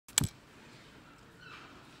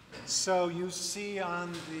So you see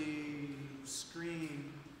on the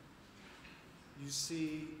screen, you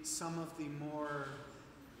see some of the more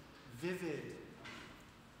vivid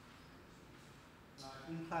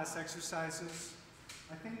in-class exercises.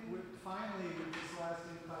 I think finally with this last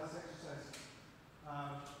in-class exercise,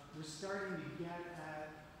 we're starting to get at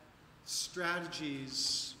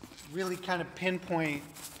strategies, really kind of pinpoint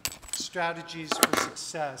strategies for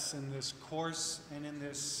success in this course and in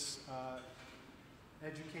this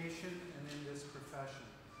education and in this profession.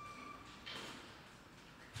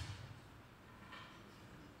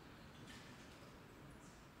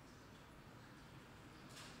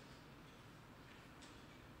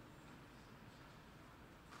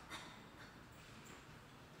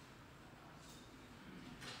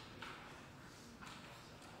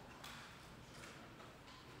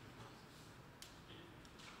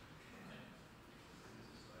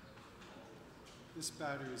 This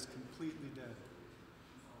battery is completely dead.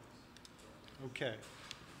 Okay,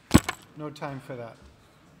 no time for that.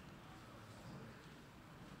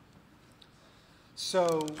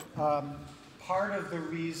 So part of the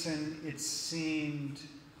reason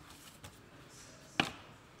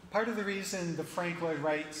the Frank Lloyd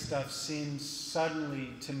Wright stuff seems suddenly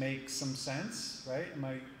to make some sense, right? Am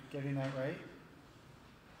I getting that right?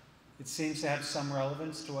 It seems to have some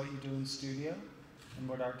relevance to what you do in studio and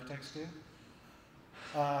what architects do.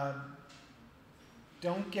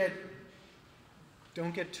 Don't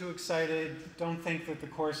get too excited. Don't think that the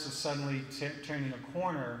course is suddenly turning a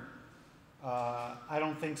corner. I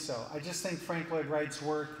don't think so. I just think Frank Lloyd Wright's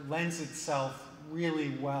work lends itself really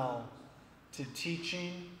well to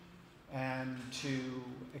teaching and to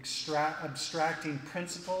abstracting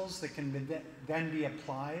principles that can then be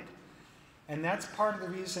applied. And that's part of the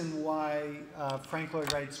reason why Frank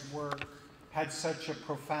Lloyd Wright's work had such a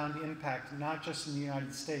profound impact, not just in the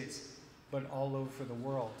United States, but all over the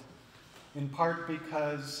world. In part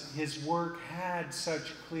because his work had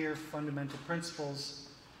such clear fundamental principles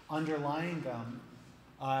underlying them.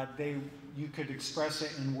 You could express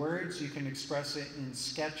it in words, you can express it in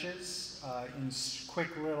sketches, in quick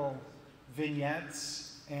little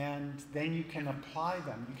vignettes, and then you can apply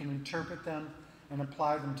them. You can interpret them and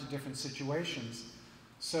apply them to different situations.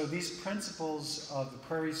 So these principles of the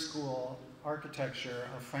Prairie School architecture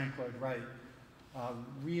of Frank Lloyd Wright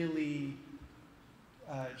really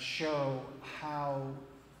show how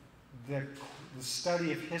the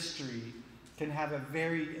study of history can have a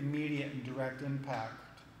very immediate and direct impact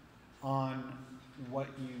on what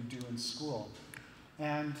you do in school.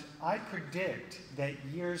 And I predict that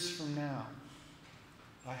years from now,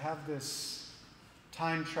 I have this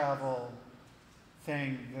time travel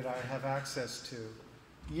thing that I have access to.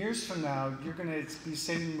 Years from now, you're going to be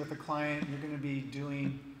sitting with a client, you're going to be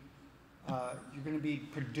doing, you're going to be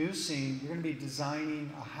producing, you're going to be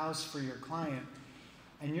designing a house for your client,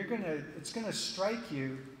 and it's going to strike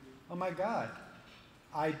you, oh my God,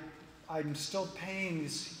 I'm still paying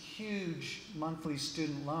these huge monthly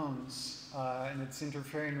student loans, and it's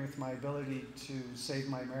interfering with my ability to save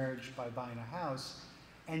my marriage by buying a house,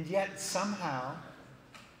 and yet somehow,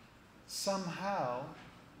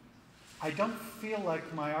 I don't feel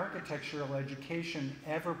like my architectural education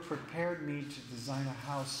ever prepared me to design a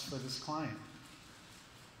house for this client.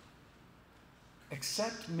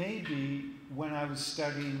 Except maybe when I was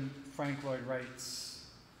studying Frank Lloyd Wright's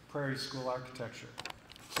Prairie School architecture.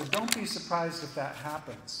 So don't be surprised if that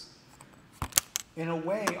happens. In a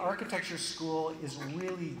way, architecture school is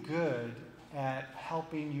really good at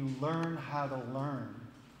helping you learn how to learn.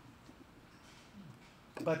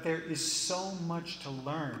 But there is so much to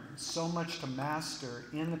learn, so much to master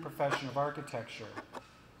in the profession of architecture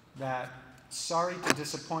that, sorry to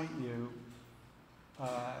disappoint you,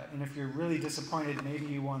 and if you're really disappointed, maybe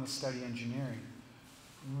you want to study engineering.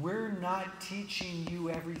 We're not teaching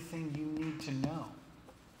you everything you need to know.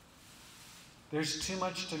 There's too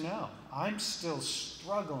much to know. I'm still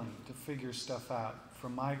struggling to figure stuff out for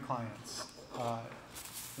my clients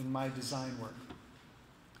in my design work.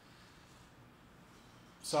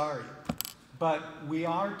 Sorry, but we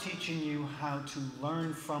are teaching you how to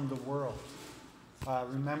learn from the world.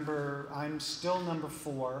 Remember, I'm still number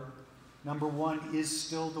 4. Number 1 is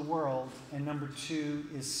still the world, and number 2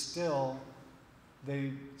 is still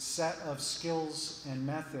the set of skills and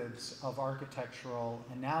methods of architectural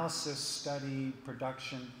analysis, study,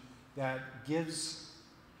 production that gives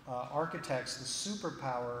architects the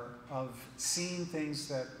superpower of seeing things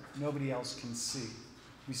that nobody else can see.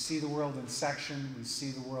 We see the world in section, we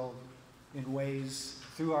see the world in ways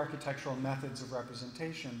through architectural methods of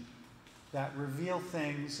representation that reveal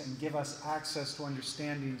things and give us access to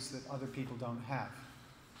understandings that other people don't have.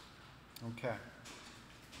 Okay.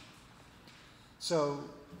 So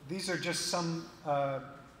these are just some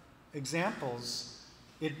examples.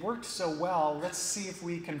 It worked so well, let's see if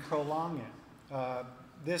we can prolong it.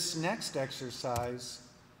 This next exercise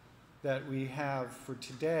that we have for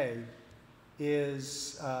today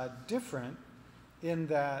is different in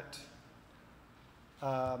that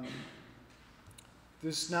we're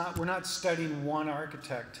not studying one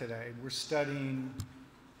architect today. We're studying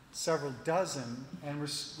several dozen, and we're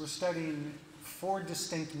studying 4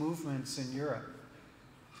 distinct movements in Europe.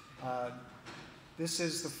 This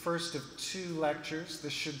is the first of 2 lectures.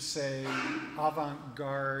 This should say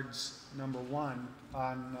Avant-Gardes number 1.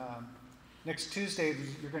 On next Tuesday,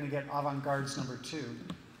 you're going to get Avant-Gardes number 2.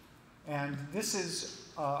 And this is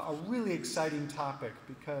a really exciting topic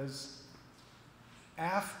because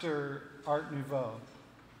after Art Nouveau,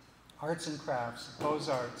 arts and crafts,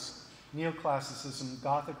 Beaux-Arts, Neoclassicism,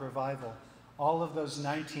 Gothic Revival, all of those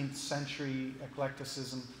 19th century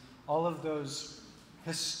eclecticism, all of those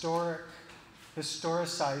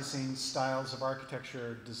historicizing styles of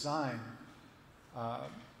architecture design,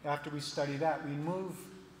 after we study that, we move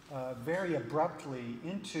very abruptly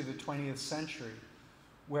into the 20th century,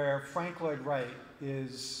 where Frank Lloyd Wright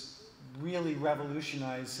is really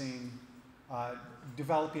revolutionizing,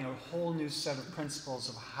 developing a whole new set of principles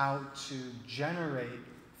of how to generate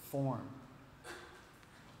form.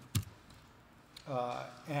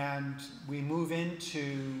 And we move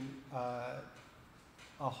into a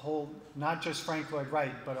whole, not just Frank Lloyd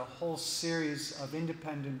Wright, but a whole series of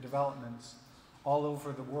independent developments all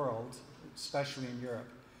over the world, especially in Europe.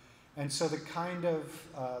 And so the kind of,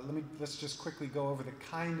 let's just quickly go over the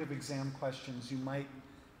kind of exam questions you might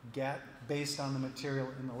get based on the material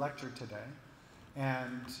in the lecture today.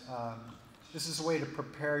 And this is a way to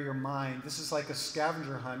prepare your mind. This is like a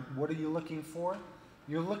scavenger hunt. What are you looking for?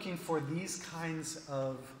 You're looking for these kinds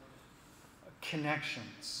of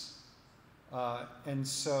connections. And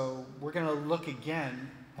so we're going to look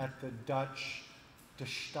again at the Dutch De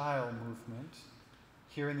Stijl movement.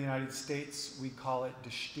 Here in the United States, we call it De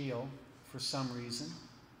Stijl for some reason.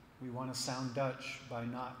 We want to sound Dutch by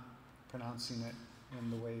not pronouncing it in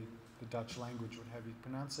the way the Dutch language would have you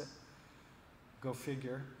pronounce it. Go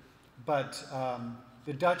figure. But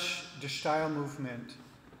the Dutch De Stijl movement,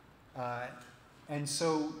 and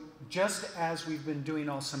so just as we've been doing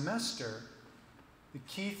all semester, the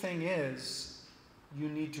key thing is you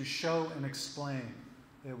need to show and explain.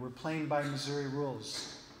 We're playing by Missouri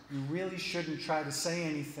rules. You really shouldn't try to say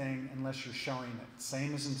anything unless you're showing it.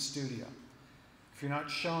 Same as in studio. If you're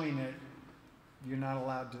not showing it, you're not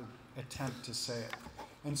allowed to attempt to say it.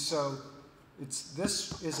 And so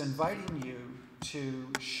this is inviting you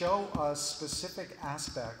to show us specific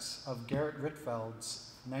aspects of Gerrit Rietveld's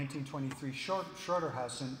 1923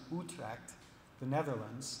 Schroederhouse in Utrecht, the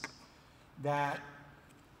Netherlands, that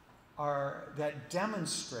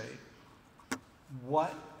demonstrate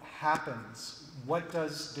what happens. What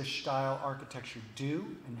does De Stijl architecture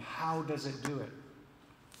do, and how does it do it?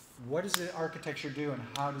 What does the architecture do, and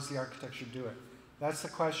how does the architecture do it? That's the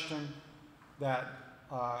question that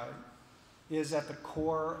is at the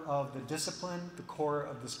core of the discipline, the core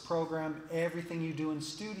of this program. Everything you do in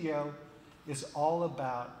studio is all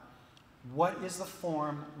about what is the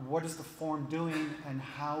form doing, and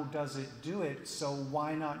how does it do it? So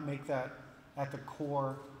why not make that at the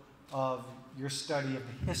core of your study of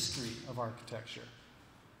the history of architecture?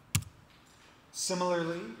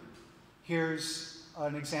 Similarly, here's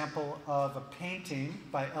an example of a painting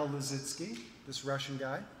by L. Lissitzky, this Russian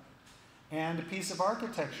guy, and a piece of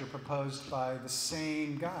architecture proposed by the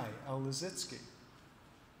same guy, L. Lissitzky.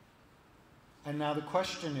 And now the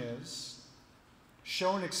question is,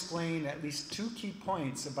 show and explain at least 2 key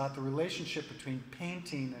points about the relationship between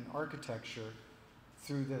painting and architecture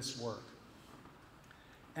through this work.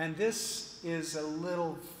 And this is a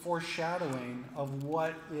little foreshadowing of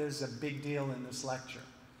what is a big deal in this lecture.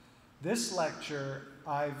 This lecture,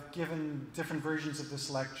 I've given different versions of this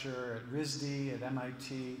lecture at RISD, at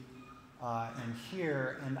MIT, and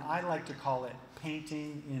here, and I like to call it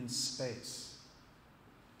Painting in Space.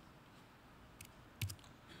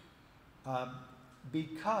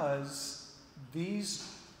 Because these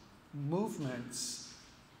movements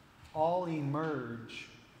all emerge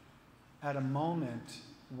at a moment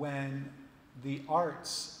when the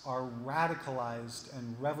arts are radicalized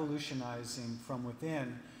and revolutionizing from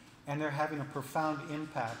within, and they're having a profound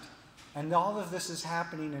impact. And all of this is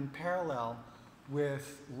happening in parallel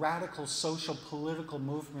with radical social political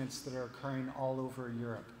movements that are occurring all over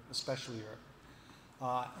Europe, especially Europe.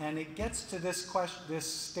 And it gets to this question, this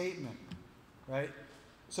statement, right?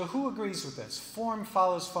 So who agrees with this? Form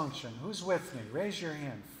follows function. Who's with me? Raise your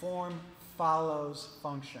hand. Form follows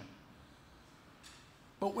function.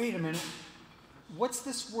 But wait a minute. What's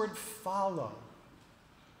this word follow?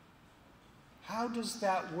 How does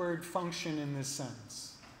that word function in this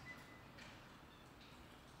sense?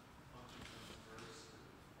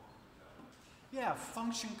 Yeah,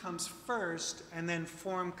 function comes first and then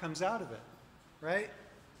form comes out of it, right?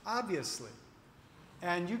 Obviously.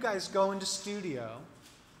 And you guys go into studio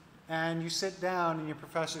and you sit down and your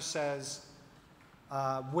professor says,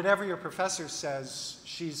 whatever your professor says,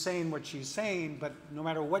 she's saying what she's saying, but no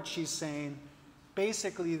matter what she's saying,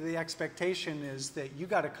 basically the expectation is that you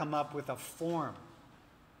got to come up with a form,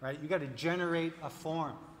 right? You got to generate a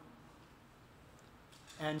form.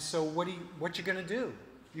 And so what you going to do?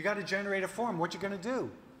 You got to generate a form. What you going to do?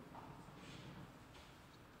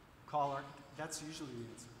 Call our, that's usually the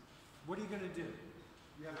answer. What are you going to do?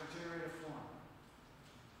 You have to generate a form.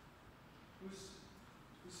 Who's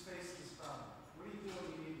faced this problem? What do you do when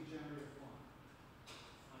you need to generate a form?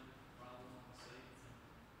 Find a problem on the site.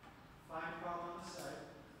 Find a problem on the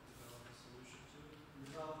site. Develop a solution to it.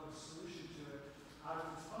 Develop a solution to it out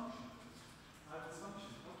of its function. Out of its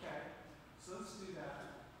function. Okay. So let's do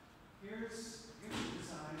that. Here's the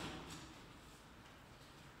design.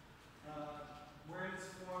 Where does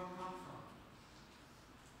form come from?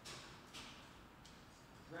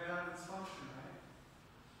 Right out of its function, right?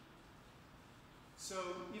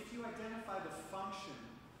 So if you identify the function,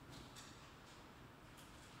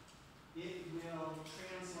 it will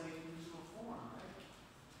translate into a form, right?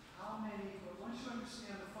 But once you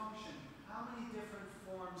understand the function, how many different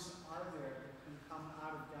forms are there that can come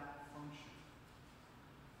out of that function?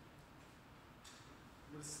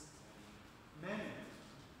 Many,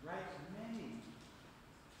 right? Many.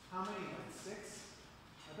 How many? Like 6?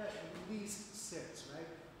 I bet at least 6, right?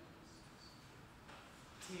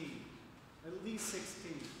 At least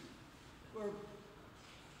 16. Or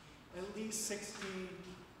at least 16,000.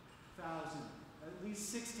 At least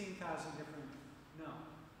 16,000 different. No.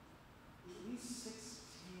 At least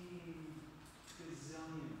 16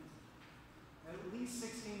 gazillion. At least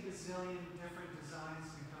 16 gazillion different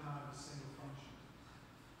designs can come out of a single function.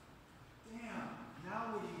 Damn.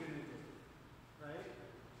 Now what are you going to do? Right?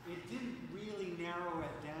 It didn't really narrow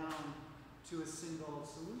it down to a single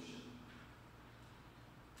solution.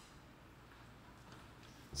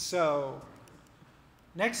 So,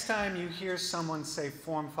 next time you hear someone say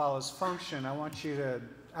form follows function, I want you to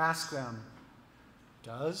ask them,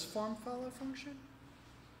 does form follow function?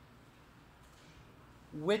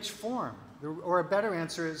 Which form? Or a better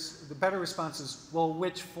answer is, the better response is, well,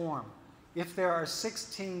 which form? If there are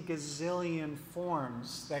 16 gazillion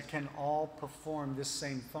forms that can all perform this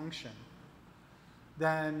same function,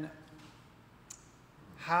 then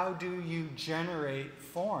how do you generate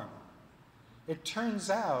form? It turns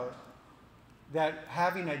out that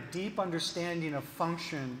having a deep understanding of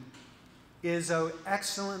function is an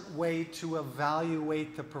excellent way to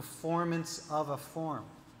evaluate the performance of a form.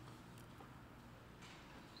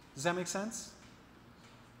 Does that make sense?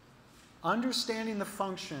 Understanding the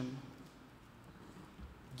function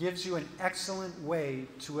gives you an excellent way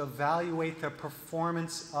to evaluate the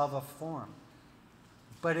performance of a form.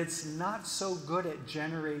 But it's not so good at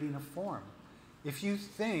generating a form. If you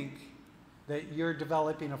think that you're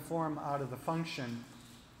developing a form out of the function,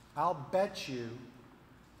 I'll bet you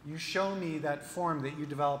show me that form that you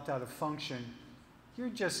developed out of function, you're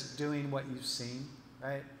just doing what you've seen,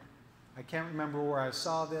 right? I can't remember where I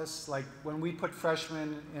saw this. Like when we put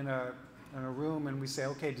freshmen in a room and we say,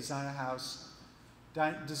 okay, design a house,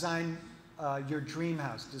 design your dream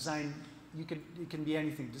house, design, it can be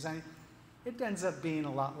anything, design, it ends up being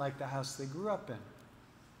a lot like the house they grew up in.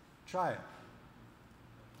 Try it.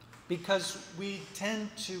 Because we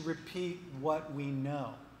tend to repeat what we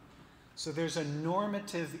know. So there's a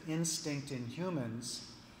normative instinct in humans,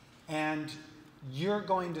 and you're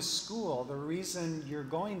going to school. The reason you're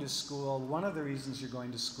going to school, one of the reasons you're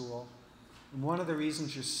going to school, and one of the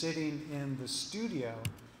reasons you're sitting in the studio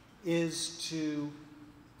is to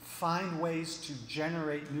find ways to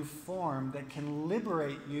generate new form that can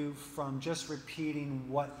liberate you from just repeating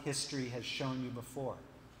what history has shown you before,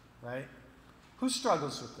 right? Who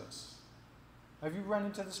struggles with this? Have you run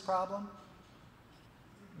into this problem?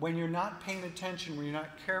 When you're not paying attention, when you're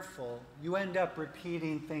not careful, you end up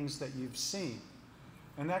repeating things that you've seen.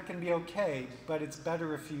 And that can be okay, but it's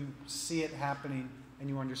better if you see it happening and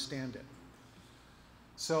you understand it.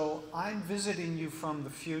 So I'm visiting you from the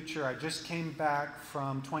future. I just came back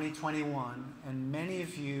from 2021, and many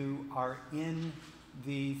of you are in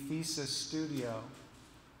the thesis studio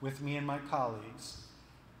with me and my colleagues.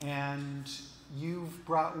 And you've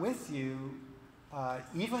brought with you,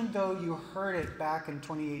 even though you heard it back in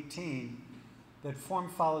 2018, that form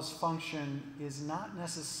follows function is not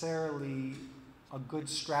necessarily a good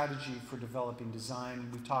strategy for developing design.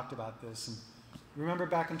 We've talked about this. And remember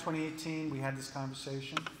back in 2018, we had this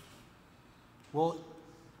conversation? Well,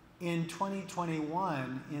 in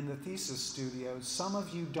 2021, in the thesis studio, some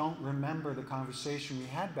of you don't remember the conversation we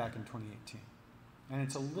had back in 2018. And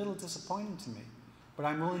it's a little disappointing to me, but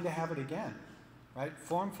I'm willing to have it again, right?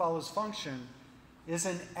 Form follows function is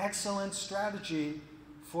an excellent strategy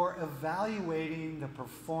for evaluating the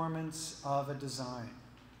performance of a design.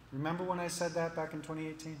 Remember when I said that back in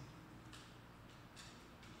 2018?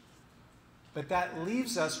 But that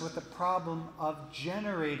leaves us with the problem of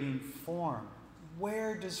generating form.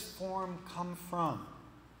 Where does form come from?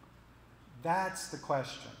 That's the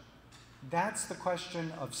question. That's the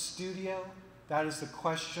question of studio. That is the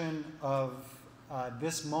question of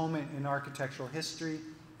this moment in architectural history.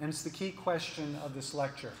 And it's the key question of this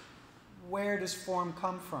lecture. Where does form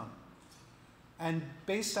come from? And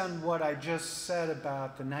based on what I just said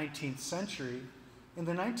about the 19th century, in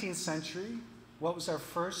the 19th century, what was our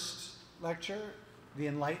first lecture? The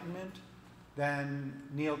Enlightenment, then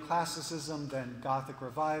Neoclassicism, then Gothic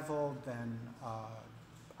Revival, then I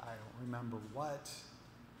don't remember what,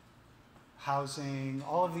 housing,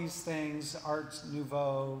 all of these things, Arts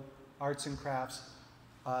Nouveau, arts and crafts,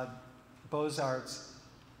 Beaux-Arts.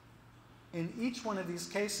 In each one of these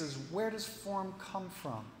cases, where does form come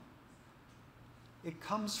from? It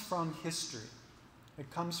comes from history. It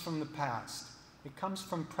comes from the past. It comes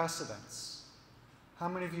from precedents. How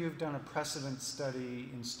many of you have done a precedent study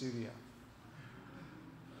in studio?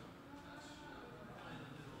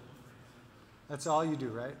 That's all you do,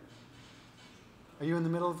 right? Are you in the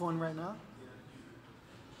middle of one right now?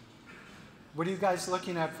 What are you guys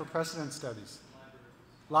looking at for precedent studies?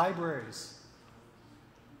 Libraries.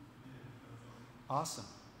 Awesome.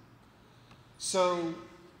 So,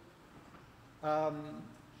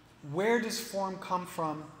 where does form come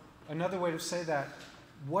from? Another way to say that,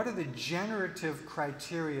 what are the generative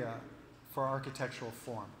criteria for architectural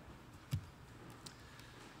form?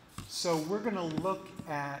 So we're going to look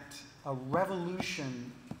at a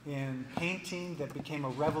revolution in painting that became a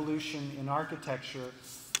revolution in architecture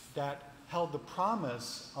that held the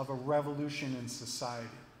promise of a revolution in society.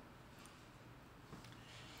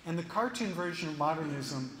 And the cartoon version of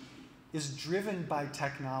modernism is driven by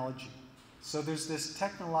technology. So there's this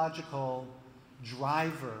technological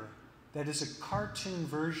driver that is a cartoon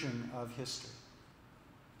version of history.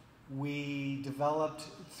 We developed,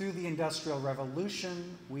 through the Industrial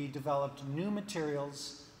Revolution, we developed new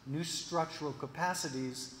materials, new structural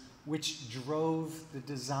capacities, which drove the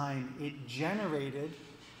design. It generated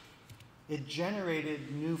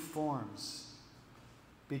new forms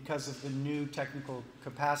because of the new technical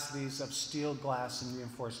capacities of steel, glass, and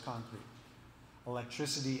reinforced concrete,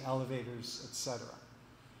 electricity, elevators, etc.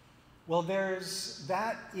 Well,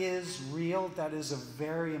 that is real. That is a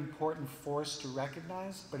very important force to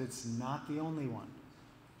recognize, but it's not the only one.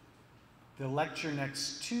 The lecture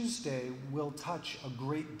next Tuesday will touch a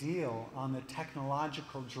great deal on the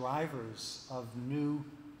technological drivers of new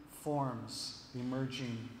forms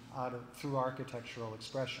emerging through architectural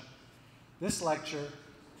expression. This lecture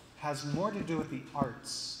has more to do with the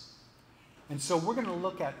arts. And so we're going to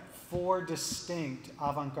look at 4 distinct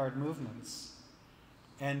avant-garde movements.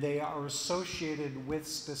 And they are associated with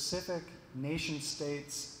specific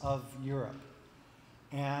nation-states of Europe.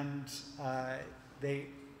 And they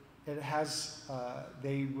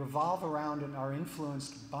revolve around and are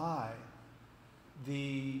influenced by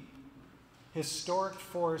the historic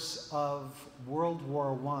force of World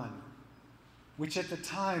War I, which at the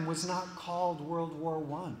time was not called World War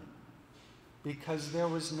I, because there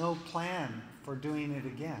was no plan for doing it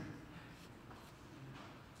again.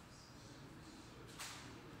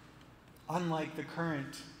 Unlike the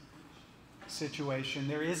current situation,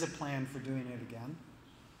 there is a plan for doing it again.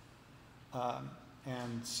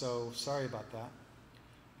 And so, sorry about that.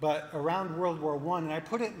 But around World War I, and I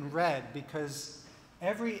put it in red because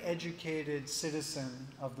every educated citizen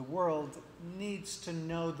of the world needs to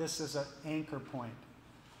know this as an anchor point.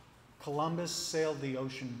 Columbus sailed the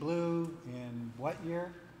ocean blue in what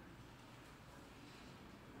year?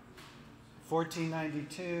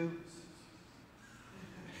 1492.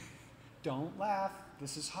 Don't laugh,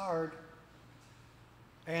 this is hard.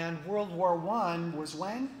 And World War I was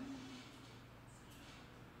when?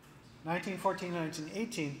 1914,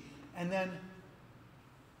 1918. And then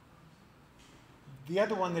the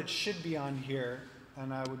other one that should be on here,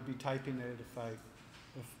 and I would be typing it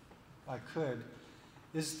if I could,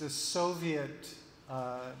 is the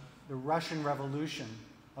the Russian Revolution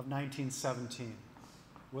of 1917.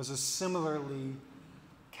 Was a similarly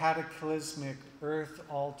cataclysmic,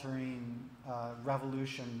 earth-altering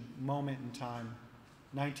revolution moment in time,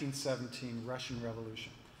 1917 Russian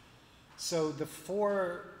Revolution. So the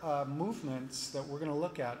four movements that we're going to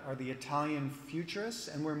look at are the Italian futurists,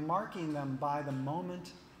 and we're marking them by the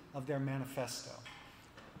moment of their manifesto.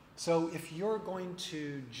 So if you're going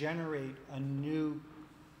to generate a new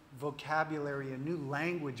vocabulary, a new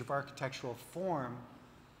language of architectural form,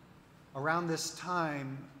 around this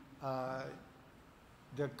time,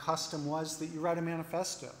 the custom was that you write a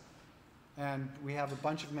manifesto. And we have a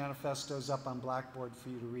bunch of manifestos up on Blackboard for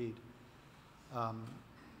you to read.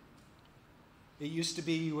 It used to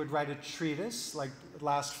be you would write a treatise, like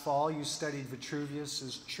last fall you studied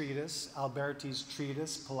Vitruvius's treatise, Alberti's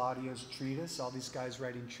treatise, Palladio's treatise, all these guys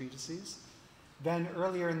writing treatises. Then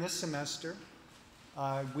earlier in this semester,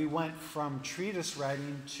 we went from treatise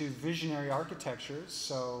writing to visionary architecture.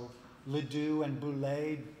 So Ledoux and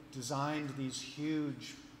Boulez designed these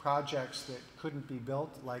huge projects that couldn't be built,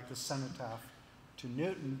 like the cenotaph to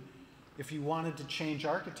Newton. If you wanted to change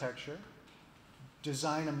architecture,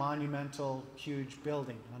 design a monumental, huge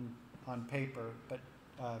building on paper, but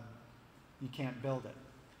you can't build it.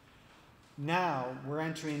 Now, we're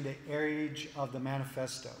entering the age of the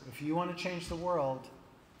manifesto. If you want to change the world,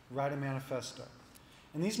 write a manifesto.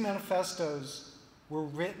 And these manifestos were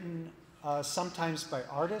written sometimes by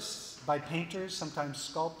artists, by painters, sometimes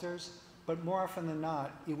sculptors, but more often than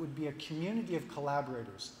not, it would be a community of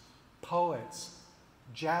collaborators, poets,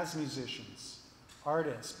 jazz musicians,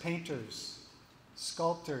 artists, painters,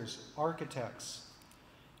 sculptors, architects.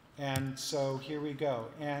 And so here we go.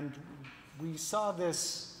 And we saw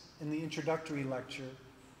this in the introductory lecture.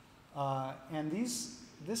 And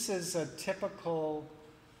this is a typical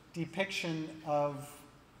depiction of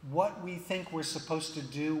what we think we're supposed to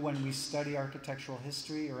do when we study architectural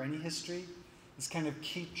history or any history, is kind of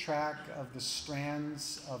keep track of the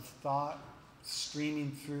strands of thought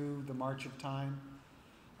streaming through the march of time.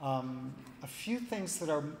 A few things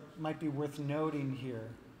that might be worth noting here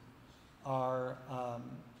are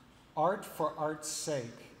art for art's sake.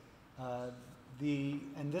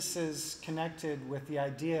 And this is connected with the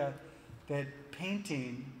idea that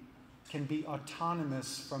painting can be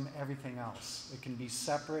autonomous from everything else. It can be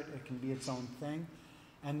separate, it can be its own thing.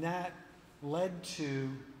 And that led to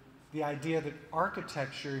the idea that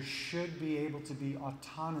architecture should be able to be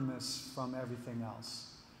autonomous from everything else,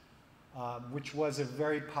 which was a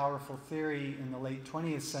very powerful theory in the late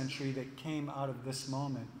 20th century that came out of this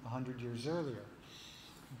moment 100 years earlier.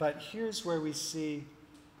 But here's where we see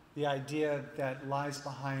the idea that lies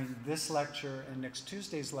behind this lecture and next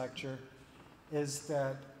Tuesday's lecture, is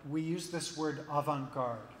that we use this word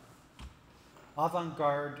avant-garde.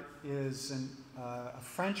 Avant-garde is a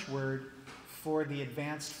French word for the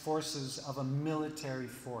advanced forces of a military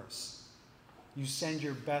force. You send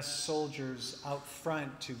your best soldiers out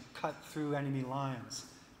front to cut through enemy lines.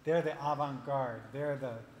 They're the avant-garde. They're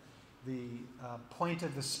the point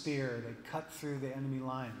of the spear. They cut through the enemy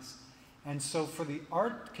lines. And so for the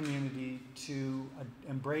art community to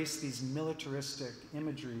embrace these militaristic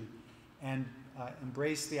imagery and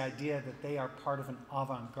embrace the idea that they are part of an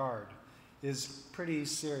avant-garde is pretty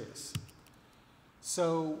serious.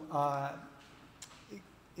 So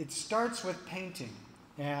it starts with painting,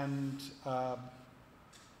 and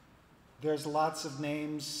there's lots of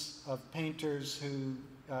names of painters who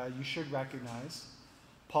you should recognize.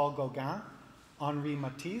 Paul Gauguin, Henri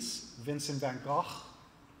Matisse, Vincent van Gogh,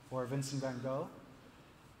 or Vincent van Gogh,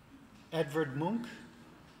 Edvard Munch.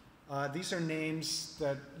 These are names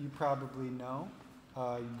that you probably know,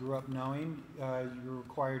 you grew up knowing, you're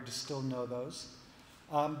required to still know those.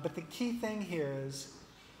 But the key thing here is,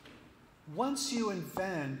 once you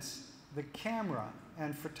invent the camera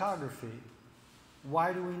and photography,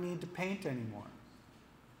 why do we need to paint anymore?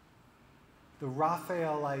 The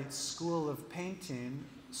Raphaelite school of painting,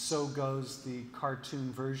 so goes the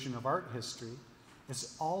cartoon version of art history,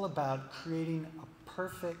 is all about creating a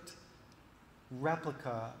perfect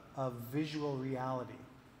replica of visual reality.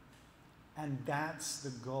 And that's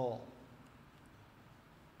the goal.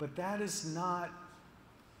 But that is not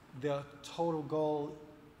the total goal,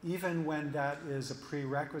 even when that is a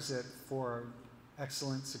prerequisite for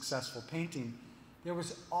excellent, successful painting. There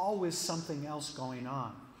was always something else going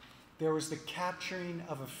on. There was the capturing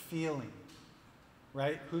of a feeling,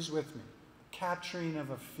 right? Who's with me? Capturing of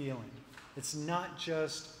a feeling. It's not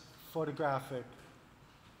just photographic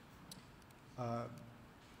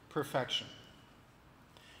perfection.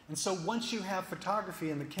 And so once you have photography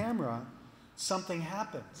in the camera, something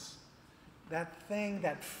happens. That thing,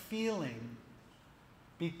 that feeling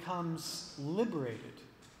becomes liberated.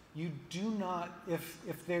 You do not,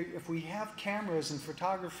 if we have cameras and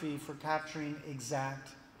photography for capturing exact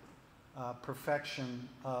perfection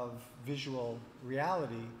of visual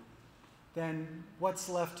reality, then what's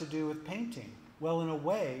left to do with painting? Well, in a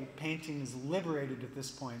way, painting is liberated at this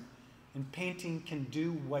point, and painting can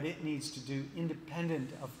do what it needs to do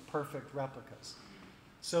independent of perfect replicas.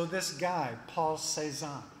 So this guy, Paul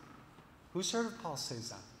Cézanne, who's heard of Paul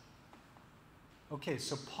Cézanne? Okay,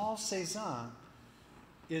 so Paul Cézanne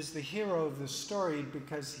is the hero of this story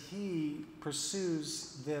because he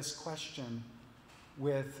pursues this question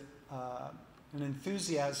with an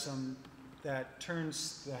enthusiasm that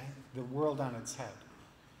turns the world on its head.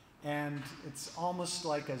 And it's almost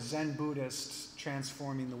like a Zen Buddhist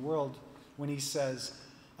transforming the world when he says,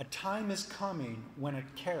 a time is coming when a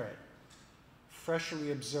carrot,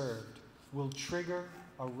 freshly observed, will trigger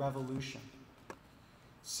a revolution.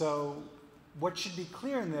 So what should be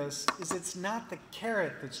clear in this is it's not the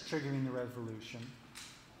carrot that's triggering the revolution.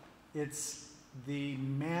 It's the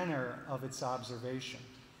manner of its observation.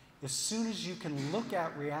 As soon as you can look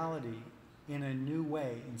at reality in a new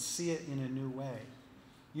way and see it in a new way,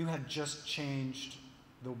 you have just changed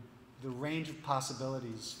the range of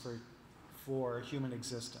possibilities for human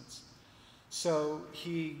existence. So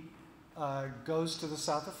he goes to the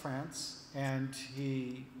south of France and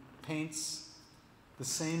he paints the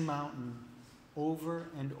same mountain over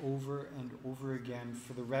and over and over again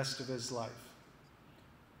for the rest of his life.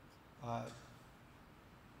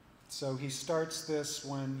 So he starts this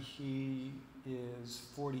when he is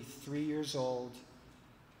 43 years old,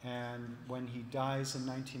 and when he dies in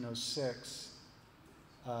 1906,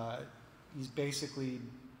 he's basically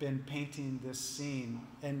been painting this scene.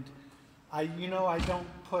 And I don't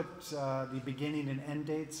put the beginning and end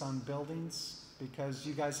dates on buildings because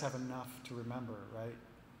you guys have enough to remember, right?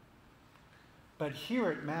 But here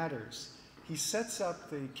it matters. He sets up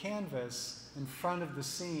the canvas in front of the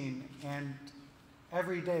scene, and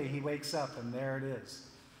every day he wakes up and there it is,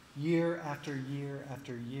 year after year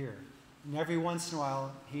after year. And every once in a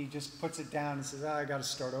while, he just puts it down and says, I got to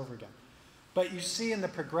start over again. But you see in the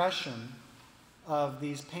progression of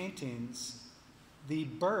these paintings, the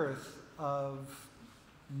birth of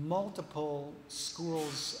multiple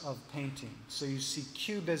schools of painting. So you see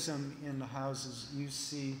Cubism in the houses. You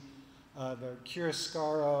see the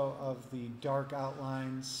chiaroscuro of the dark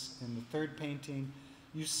outlines in the third painting.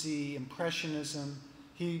 You see Impressionism.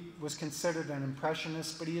 He was considered an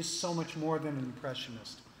Impressionist, but he is so much more than an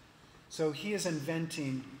Impressionist. So he is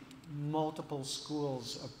inventing multiple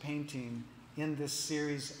schools of painting in this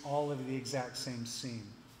series, all of the exact same scene.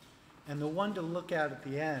 And the one to look at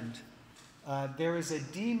the end, there is a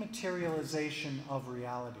dematerialization of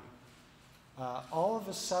reality. All of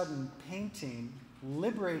a sudden, painting,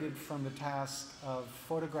 liberated from the task of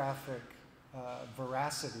photographic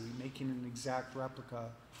veracity, making an exact replica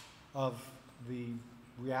of the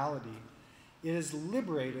reality, it is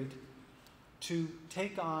liberated to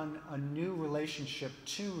take on a new relationship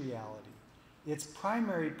to reality. Its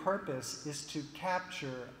primary purpose is to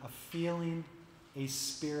capture a feeling, a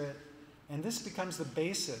spirit, and this becomes the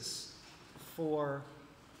basis for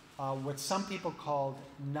what some people called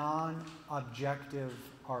non-objective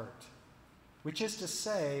art, which is to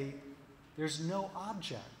say there's no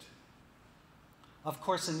object. Of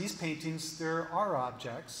course, in these paintings, there are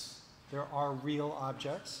objects, there are real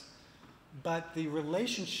objects, but the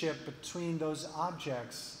relationship between those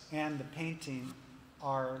objects and the painting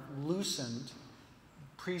are loosened,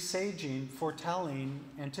 presaging, foretelling,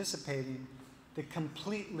 anticipating the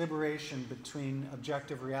complete liberation between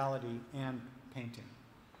objective reality and painting.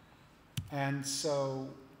 And so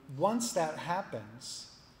once that happens,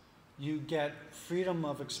 you get freedom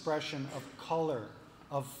of expression, of color,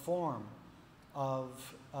 of form,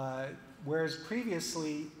 whereas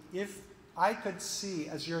previously, if I could see,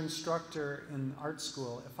 as your instructor in art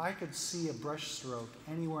school, if I could see a brush stroke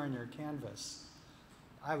anywhere on your canvas,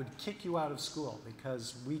 I would kick you out of school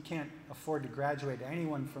because we can't afford to graduate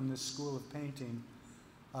anyone from this school of painting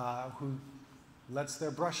who lets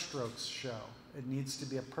their brush strokes show. It needs to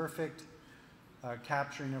be a perfect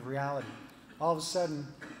capturing of reality. All of a sudden,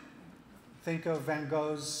 think of Van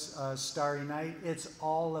Gogh's Starry Night. It's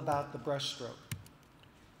all about the brushstroke.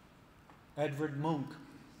 Edvard Munch,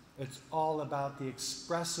 it's all about the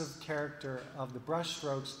expressive character of the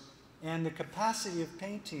brushstrokes and the capacity of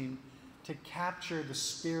painting to capture the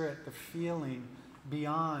spirit, the feeling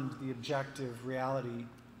beyond the objective reality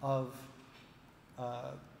of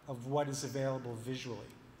what is available visually.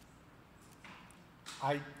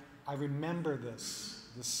 I remember this.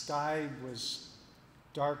 The sky was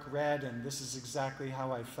dark red, and this is exactly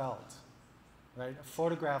how I felt. Right? A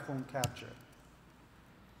photograph won't capture it.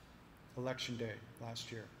 election day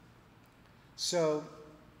last year. So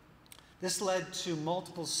this led to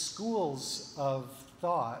multiple schools of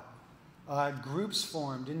thought, groups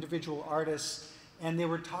formed, individual artists, and they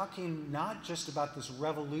were talking not just about this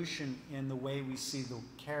revolution in the way we see the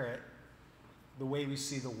carrot, the way we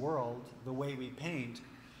see the world, the way we paint,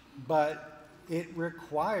 but it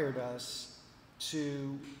required us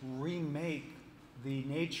to remake the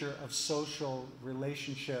nature of social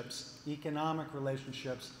relationships, economic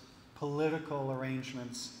relationships, political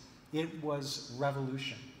arrangements. It was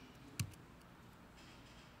revolution.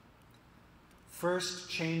 First,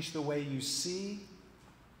 change the way you see,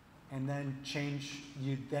 and then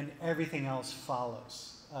then everything else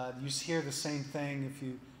follows. You hear the same thing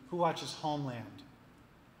who watches Homeland?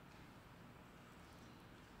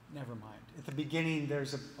 Never mind. At the beginning,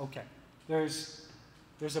 there's a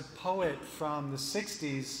poet from the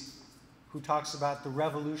 60s who talks about the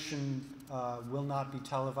revolution will not be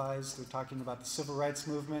televised. They're talking about the civil rights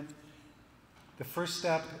movement. The first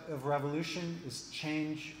step of revolution is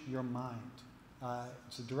change your mind.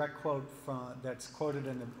 It's a direct quote that's quoted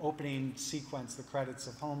in the opening sequence, the credits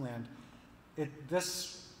of Homeland.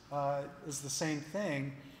 This is the same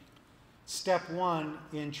thing. Step one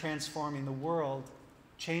in transforming the world,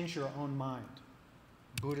 change your own mind.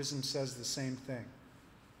 Buddhism says the same thing.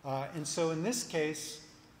 And so in this case,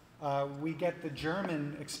 we get the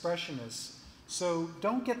German expressionists. So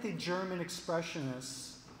don't get the German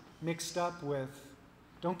expressionists mixed up with,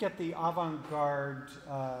 don't get the avant-garde,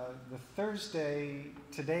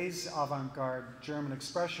 today's avant-garde German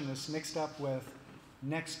expressionists mixed up with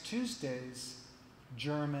next Tuesday's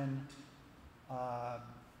German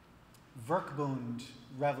Werkbund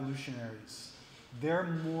revolutionaries. They're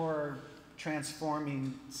more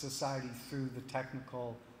transforming society through the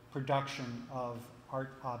technical production of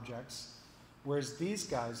art objects, whereas these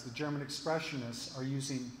guys, the German expressionists, are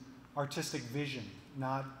using artistic vision,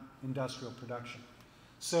 not industrial production.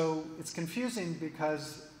 So it's confusing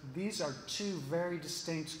because these are two very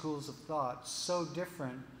distinct schools of thought, so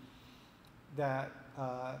different that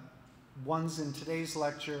one's in today's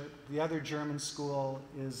lecture, the other German school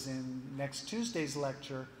is in next Tuesday's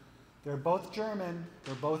lecture. They're both German,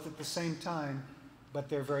 they're both at the same time, but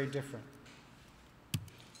they're very different.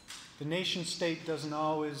 The nation state doesn't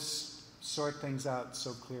always sort things out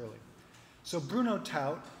so clearly. So Bruno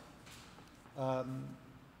Taut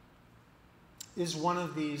is one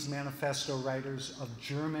of these manifesto writers of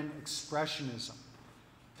German expressionism.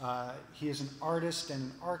 He is an artist and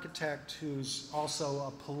an architect who's also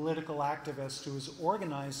a political activist who is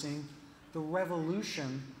organizing the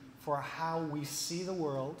revolution for how we see the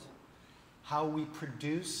world, how we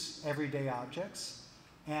produce everyday objects,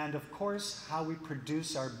 and of course, how we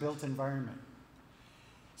produce our built environment.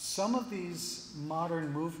 Some of these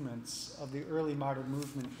modern movements of the early modern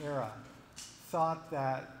movement era thought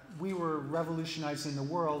that we were revolutionizing the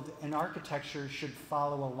world and architecture should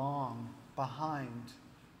follow along behind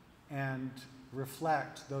and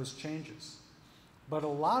reflect those changes. But a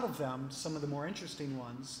lot of them, some of the more interesting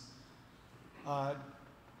ones,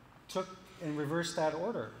 took and reversed that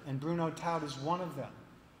order, and Bruno Taut is one of them.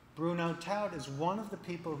 Bruno Taut is one of the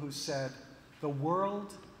people who said the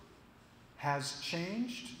world has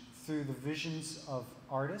changed through the visions of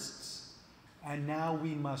artists, and now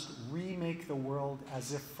we must remake the world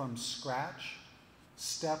as if from scratch.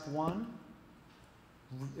 Step one,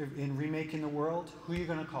 in remaking the world, who are you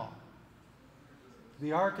going to call?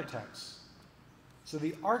 The architects. So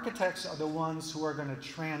the architects are the ones who are going to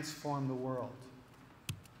transform the world.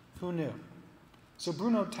 Who knew? So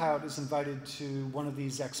Bruno Taut is invited to one of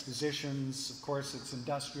these expositions. Of course, it's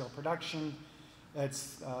industrial production.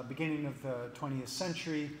 It's beginning of the 20th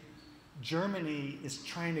century. Germany is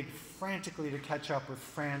trying to frantically to catch up with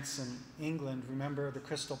France and England. Remember the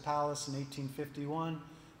Crystal Palace in 1851,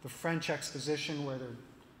 the French exposition where they're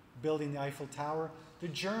building the Eiffel Tower. The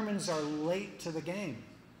Germans are late to the game.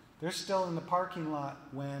 They're still in the parking lot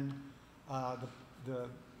when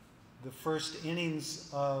the first innings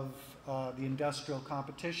of the industrial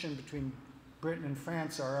competition between Britain and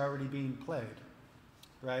France are already being played,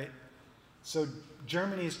 right? So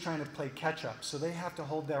Germany is trying to play catch-up, so they have to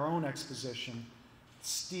hold their own exposition.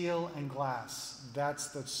 Steel and glass, that's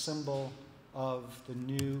the symbol of the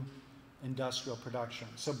new industrial production.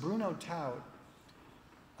 So Bruno Taut,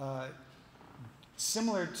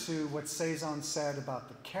 similar to what Cezanne said about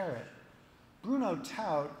the carrot, Bruno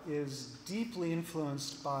Taut is deeply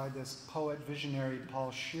influenced by this poet visionary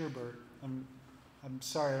Paul Scherbert. I'm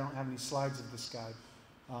sorry I don't have any slides of this guy.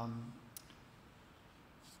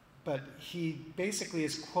 But he basically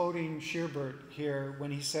is quoting Scherbert here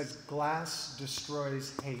when he says, glass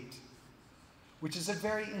destroys hate. which is a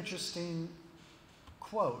very interesting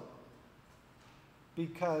quote,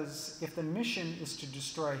 because if the mission is to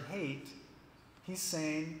destroy hate, he's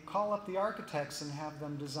saying, call up the architects and have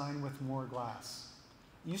them design with more glass.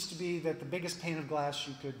 It used to be that the biggest pane of glass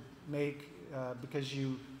you could make, because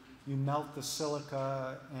you melt the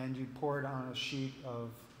silica and you pour it on a sheet of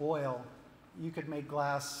oil, you could make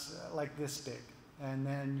glass like this big, and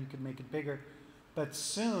then you could make it bigger. But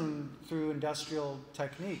soon, through industrial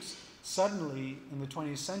techniques, suddenly in the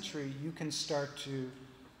 20th century, you can start to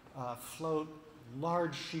float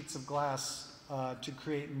large sheets of glass to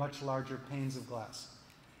create much larger panes of glass.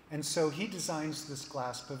 And so he designs this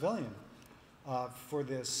glass pavilion for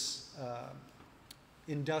this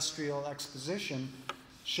industrial exposition,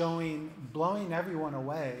 blowing everyone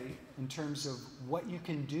away in terms of what you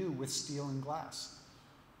can do with steel and glass.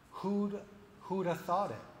 Who'd have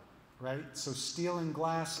thought it, right? So steel and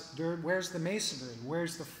glass, where's the masonry?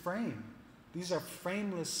 Where's the frame? These are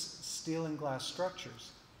frameless steel and glass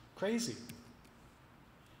structures. Crazy.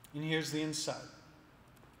 And here's the inside.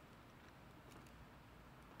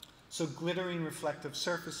 So glittering reflective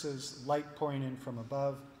surfaces, light pouring in from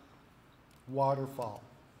above, waterfall.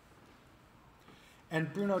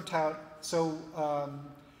 And Bruno Taut, so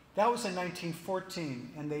that was in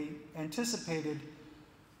 1914, and they anticipated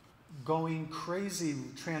going crazy,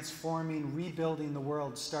 transforming, rebuilding the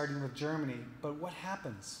world, starting with Germany. But what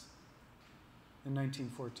happens in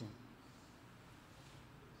 1914?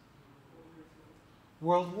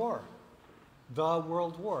 World War. The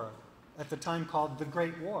World War, at the time called the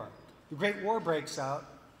Great War. The Great War breaks out,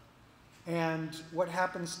 and what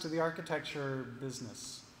happens to the architecture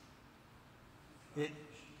business? It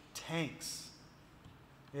tanks.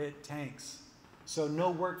 It tanks. So no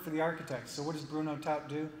work for the architects. So what does Bruno Taut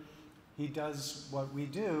do? He does what we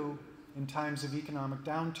do in times of economic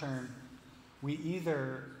downturn. We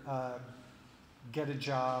either get a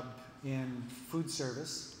job in food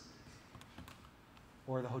service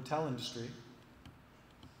or the hotel industry,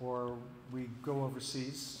 or we go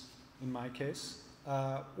overseas, in my case,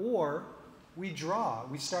 or we draw.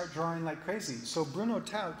 We start drawing like crazy. So Bruno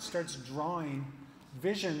Taut starts drawing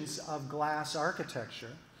visions of glass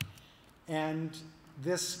architecture, and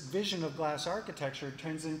this vision of glass architecture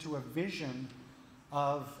turns into a vision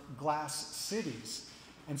of glass cities.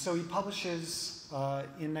 And so he publishes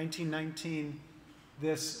in 1919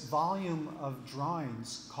 this volume of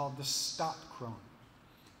drawings called the Stadtkroon,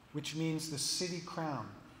 which means the city crown.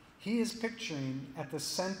 He is picturing at the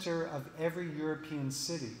center of every European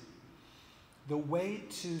city the way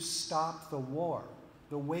to stop the war,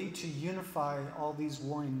 the way to unify all these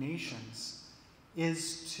warring nations,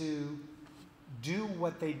 is to do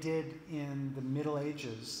what they did in the Middle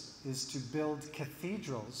Ages, is to build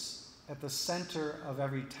cathedrals at the center of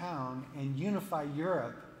every town and unify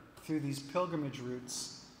Europe through these pilgrimage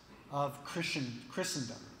routes of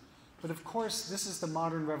Christendom. But of course, this is the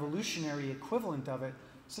modern revolutionary equivalent of it.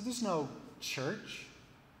 So there's no church,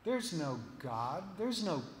 there's no God, there's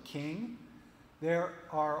no king. There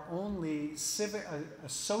are only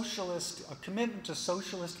a commitment to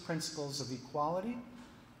socialist principles of equality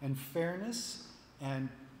and fairness and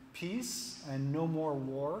peace and no more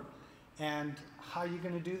war. And how are you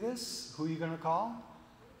going to do this? Who are you going to call?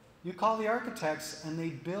 You call the architects, and they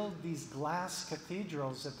build these glass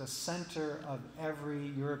cathedrals at the center of every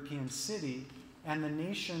European city, and the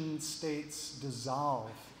nation states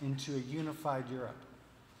dissolve into a unified Europe.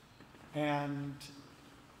 And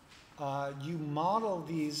you model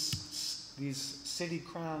these city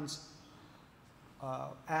crowns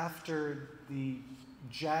after the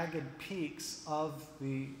jagged peaks of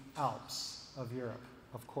the Alps of Europe,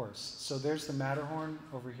 of course. So there's the Matterhorn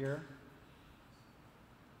over here.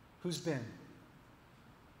 Who's been?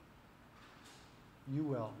 You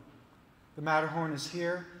will. The Matterhorn is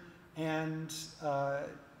here, and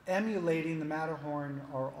emulating the Matterhorn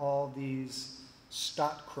are all these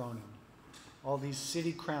Stadtkronen, all these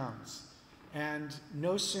city crowns. And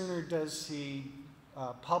no sooner does he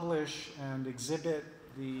publish and exhibit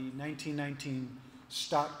the 1919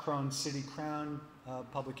 Stadtkron City Crown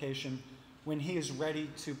publication when he is ready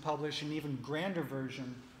to publish an even grander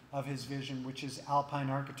version of his vision, which is Alpine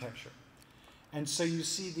architecture. And so you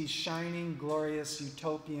see these shining, glorious,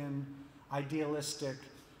 utopian, idealistic,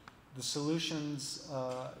 the solutions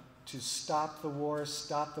to stop the war,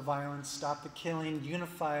 stop the violence, stop the killing,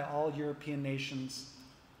 unify all European nations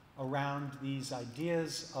around these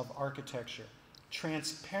ideas of architecture.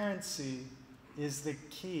 Transparency is the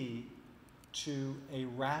key to a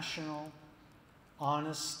rational,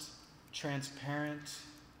 honest, transparent,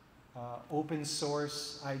 open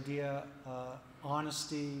source idea,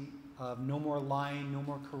 honesty, no more lying, no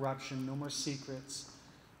more corruption, no more secrets,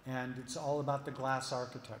 and it's all about the glass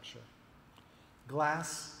architecture.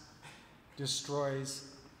 Glass destroys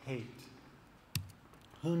hate.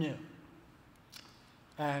 Who knew?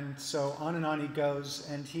 And so on he goes,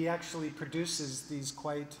 and he actually produces these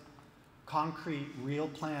quite concrete, real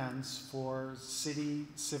plans for city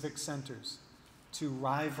civic centers to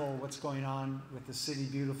rival what's going on with the City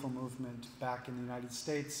Beautiful movement back in the United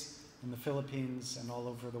States, in the Philippines, and all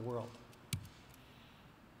over the world.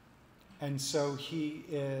 And so he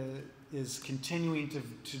is continuing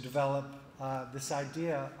to develop this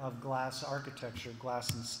idea of glass architecture,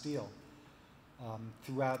 glass and steel,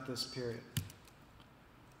 throughout this period.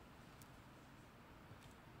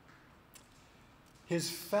 His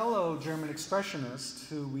fellow German expressionist,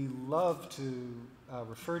 who we love to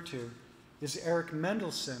refer to, is Erich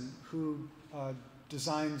Mendelsohn, who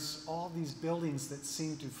designs all these buildings that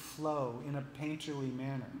seem to flow in a painterly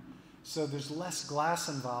manner. So there's less glass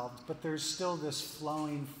involved, but there's still this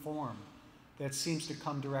flowing form that seems to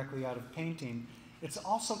come directly out of painting. It's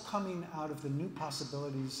also coming out of the new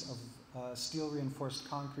possibilities of steel reinforced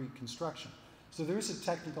concrete construction. So there is a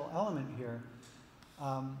technical element here.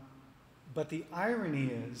 But the irony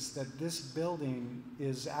is that this building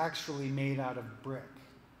is actually made out of brick.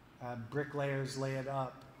 Bricklayers lay it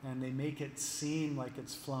up, and they make it seem like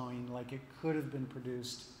it's flowing, like it could have been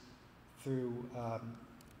produced through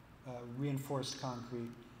reinforced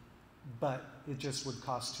concrete, but it just would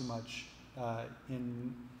cost too much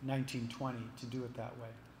in 1920 to do it that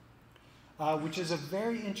way. Which is a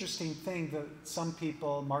very interesting thing that some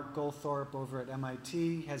people, Mark Goldthorpe over at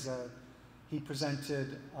MIT, he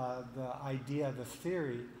presented the idea, the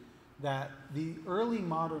theory, that the early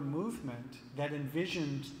modern movement that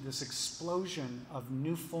envisioned this explosion of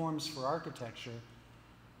new forms for architecture,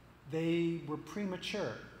 they were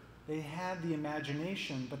premature. They had the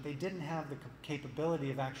imagination, but they didn't have the capability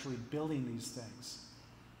of actually building these things.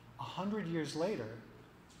 100 years later,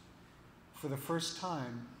 for the first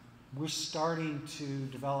time, we're starting to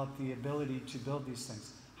develop the ability to build these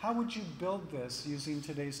things. How would you build this using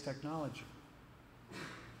today's technology?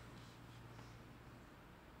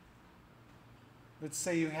 Let's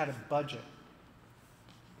say you had a budget.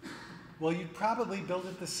 Well, you'd probably build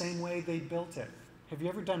it the same way they built it. Have you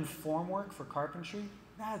ever done formwork for carpentry?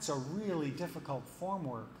 That's a really difficult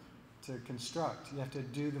formwork to construct. You have to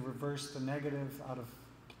do the negative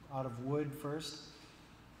out of wood first.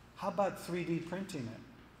 How about 3D printing it?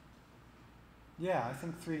 Yeah, I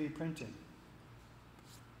think 3D printing.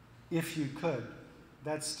 If you could.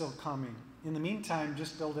 That's still coming. In the meantime,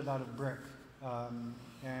 just build it out of brick.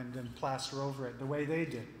 And then plaster over it the way they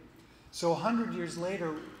did. So 100 years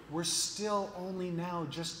later, we're still only now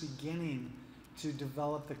just beginning to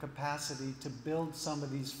develop the capacity to build some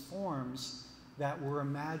of these forms that were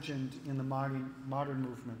imagined in the modern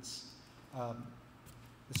movements,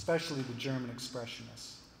 especially the German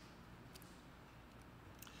expressionists.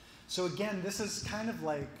 So again, this is kind of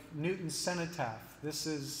like Newton's cenotaph. This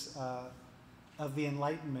is of the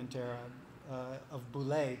Enlightenment era of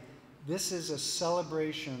Boulez. This is a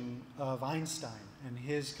celebration of Einstein and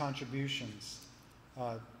his contributions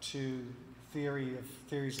to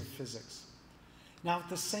theories of physics. Now, at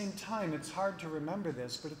the same time, it's hard to remember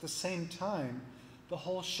this, but at the same time, the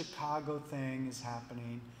whole Chicago thing is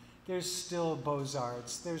happening. There's still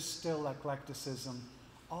Beaux-Arts, there's still eclecticism.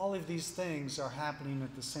 All of these things are happening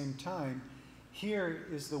at the same time. Here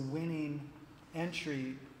is the winning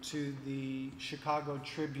entry to the Chicago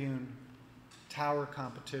Tribune Tower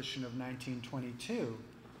competition of 1922.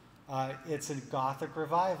 It's a Gothic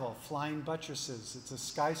revival, flying buttresses. It's a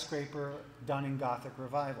skyscraper done in Gothic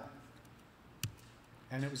revival.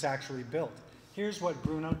 And it was actually built. Here's what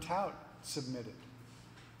Bruno Taut submitted.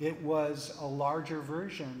 It was a larger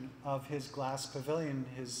version of his glass pavilion,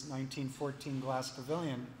 his 1914 glass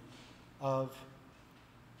pavilion of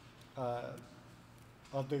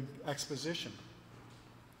the exposition.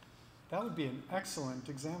 That would be an excellent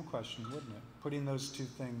exam question, wouldn't it? Putting those two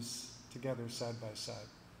things together side by side.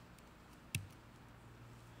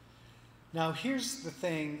 Now, here's the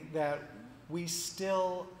thing that we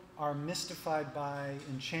still are mystified by,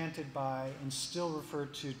 enchanted by, and still refer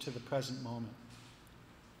to the present moment.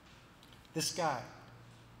 This guy,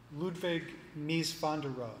 Ludwig Mies van der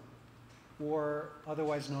Rohe, or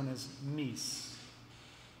otherwise known as Mies.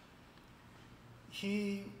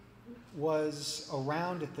 He was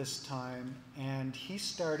around at this time, and he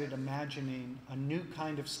started imagining a new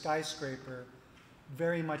kind of skyscraper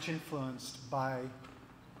very much influenced by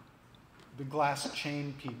the glass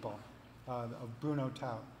chain people of Bruno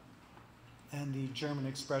Taut. and the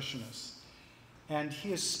German expressionists. And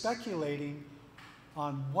he is speculating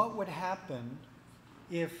on what would happen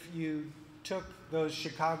if you took those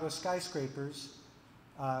Chicago skyscrapers.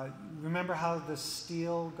 Remember how the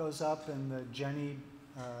steel goes up in the Jenny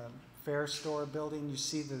Fair Store building? You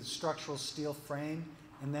see the structural steel frame,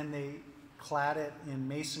 and then they clad it in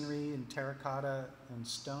masonry and terracotta and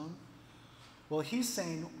stone. Well, he's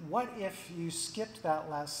saying, what if you skipped that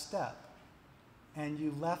last step and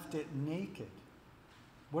you left it naked?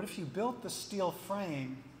 What if you built the steel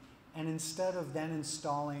frame, and instead of then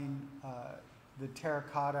installing the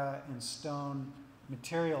terracotta and stone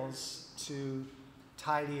materials to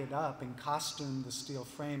tidy it up and costume the steel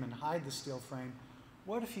frame and hide the steel frame,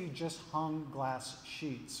 what if you just hung glass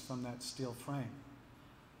sheets from that steel frame?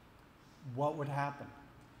 What would happen?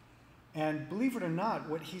 And believe it or not,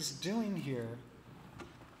 what he's doing here,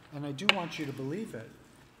 and I do want you to believe it,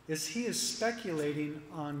 is he is speculating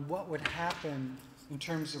on what would happen in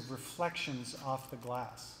terms of reflections off the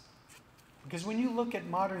glass. Because when you look at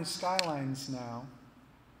modern skylines now,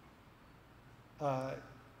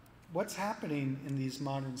 what's happening in these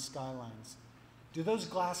modern skylines? Do those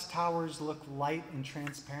glass towers look light and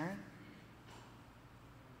transparent?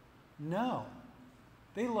 No.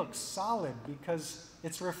 They look solid because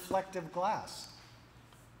it's reflective glass.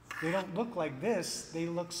 They don't look like this, they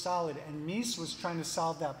look solid. And Mies was trying to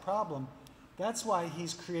solve that problem. That's why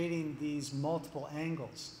he's creating these multiple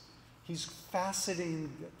angles. He's faceting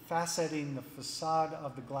the facade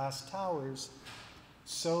of the glass towers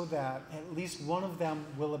so that at least one of them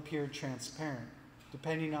will appear transparent,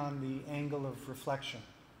 depending on the angle of reflection.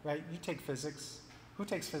 Right? You take physics. Who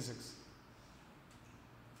takes physics?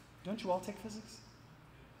 Don't you all take physics?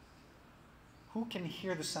 Who can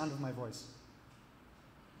hear the sound of my voice?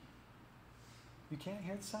 You can't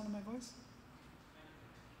hear the sound of my voice?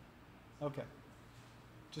 Okay.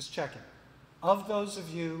 Just checking. Of those of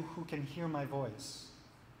you who can hear my voice,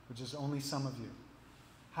 which is only some of you,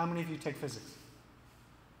 how many of you take physics?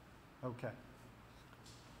 Okay.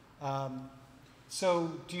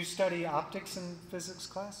 So do you study optics in physics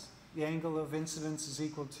class? The angle of incidence is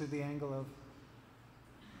equal to the angle of...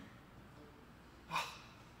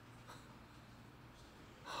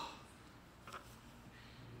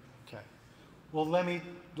 Okay. Well, let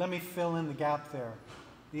me fill in the gap there.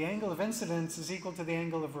 The angle of incidence is equal to the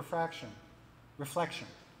angle of reflection.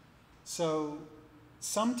 So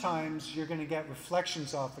sometimes you're going to get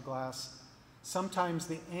reflections off the glass. Sometimes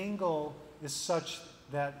the angle is such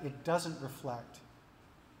that it doesn't reflect.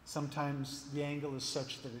 Sometimes the angle is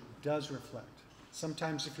such that it does reflect.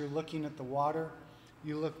 Sometimes if you're looking at the water,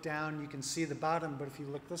 you look down, you can see the bottom, but if you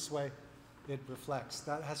look this way, it reflects.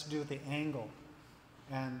 That has to do with the angle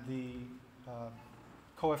and the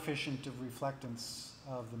coefficient of reflectance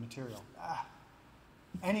of the material.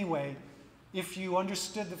 Anyway, if you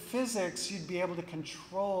understood the physics, you'd be able to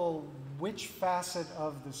control which facet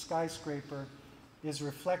of the skyscraper is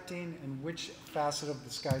reflecting and which facet of the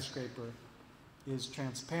skyscraper is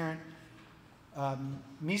transparent.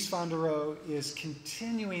 Mies van der Rohe is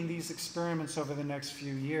continuing these experiments over the next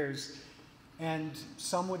few years, and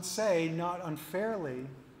some would say, not unfairly,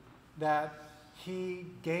 that he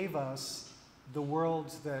gave us the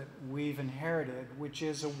world that we've inherited, which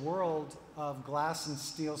is a world of glass and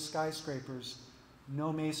steel skyscrapers,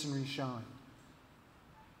 no masonry showing,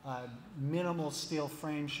 minimal steel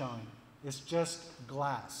frame showing. It's just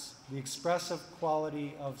glass. The expressive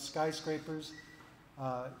quality of skyscrapers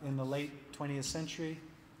in the late 20th century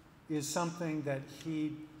is something that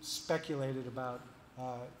he speculated about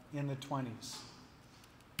in the 20s.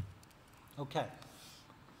 Okay.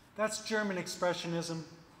 That's German Expressionism,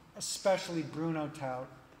 especially Bruno Taut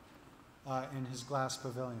in his glass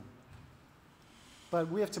pavilion. But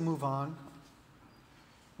we have to move on.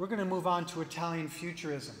 We're going to move on to Italian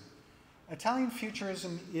Futurism. Italian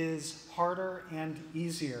Futurism is harder and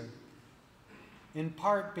easier, in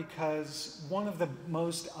part because one of the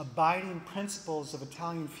most abiding principles of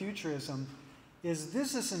Italian Futurism is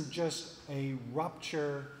this isn't just a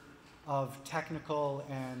rupture of technical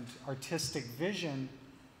and artistic vision,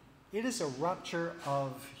 it is a rupture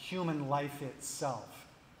of human life itself.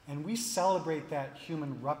 And we celebrate that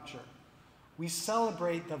human rupture. We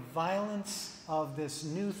celebrate the violence of this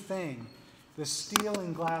new thing, the steel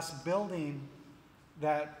and glass building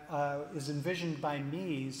that is envisioned by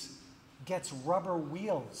Mies gets rubber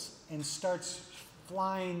wheels and starts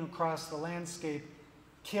flying across the landscape,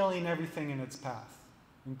 killing everything in its path,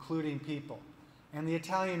 including people. And the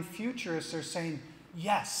Italian futurists are saying,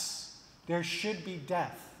 yes, there should be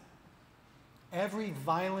death. Every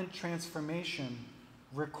violent transformation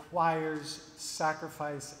requires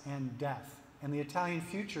sacrifice and death. And the Italian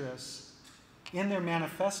futurists In their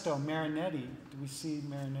manifesto, Marinetti, do we see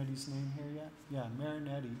Marinetti's name here yet? Yeah,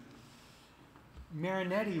 Marinetti.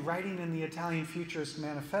 Marinetti, writing in the Italian Futurist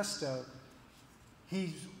Manifesto,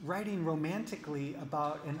 he's writing romantically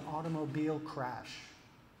about an automobile crash.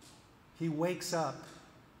 He wakes up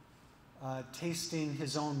tasting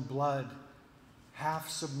his own blood, half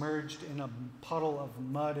submerged in a puddle of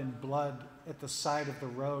mud and blood at the side of the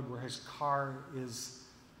road where his car is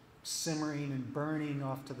simmering and burning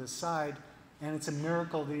off to the side, and it's a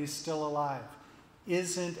miracle that he's still alive.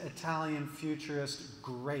 Isn't Italian futurist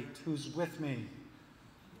great? Who's with me?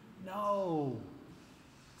 No.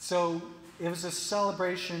 So it was a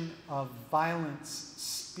celebration of violence,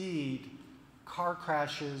 speed, car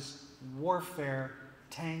crashes, warfare,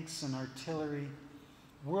 tanks and artillery.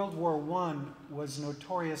 World War I was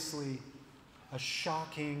notoriously a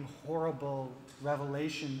shocking, horrible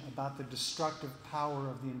revelation about the destructive power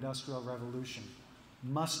of the Industrial Revolution.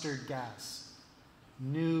 Mustard gas,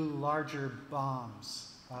 new, larger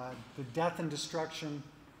bombs. The death and destruction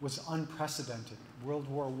was unprecedented. World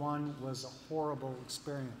War I was a horrible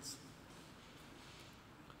experience.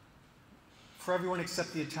 For everyone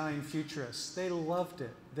except the Italian futurists, they loved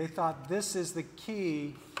it. They thought this is the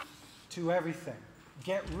key to everything.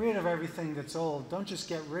 Get rid of everything that's old. Don't just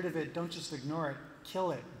get rid of it. Don't just ignore it.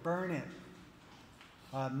 Kill it. Burn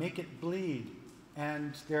it. Make it bleed.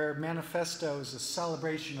 And their manifesto is a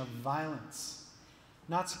celebration of violence.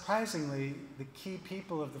 Not surprisingly, the key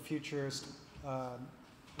people of the futurist,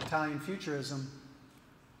 Italian futurism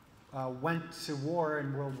went to war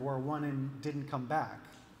in World War I and didn't come back.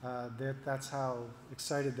 That's how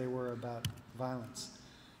excited they were about violence.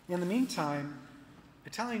 In the meantime,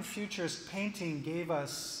 Italian futurist painting gave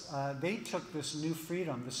us, they took this new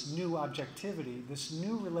freedom, this new objectivity, this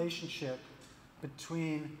new relationship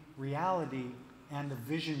between reality and the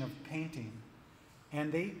vision of painting.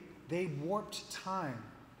 And they warped time.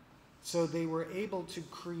 So they were able to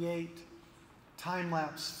create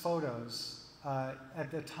time-lapse photos. At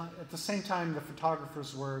the same time, the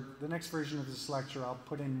photographers were, the next version of this lecture, I'll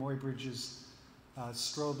put in Muybridge's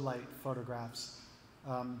strobe light photographs.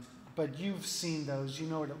 But you've seen those, you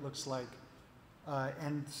know what it looks like.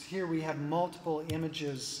 And here we have multiple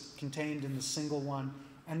images contained in the single one.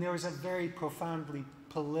 And there was a very profoundly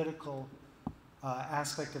political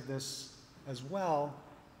aspect of this as well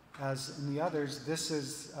as in the others. This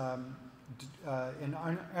is an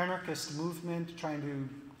anarchist movement trying to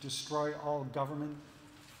destroy all government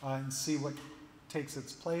and see what takes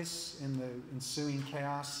its place in the ensuing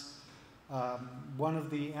chaos. One of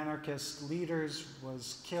the anarchist leaders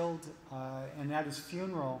was killed, and at his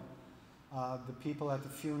funeral, the people at the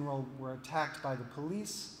funeral were attacked by the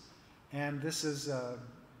police. And this is a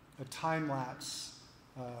time-lapse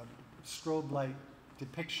strobe light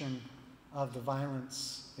depiction of the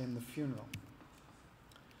violence in the funeral,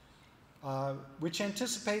 which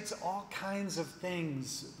anticipates all kinds of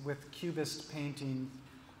things with Cubist painting.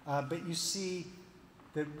 But you see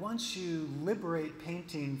that once you liberate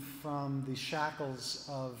painting from the shackles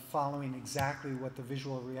of following exactly what the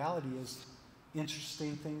visual reality is,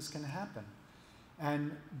 interesting things can happen.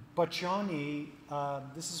 And Boccioni,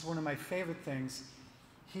 this is one of my favorite things,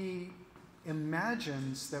 he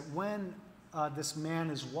imagines that when this man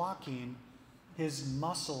is walking, his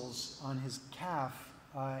muscles on his calf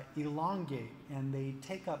elongate and they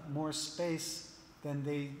take up more space than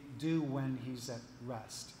they do when he's at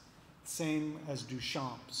rest. Same as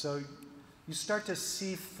Duchamp. So you start to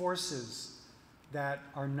see forces that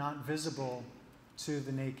are not visible to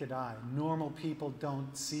the naked eye. Normal people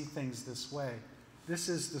don't see things this way. This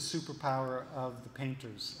is the superpower of the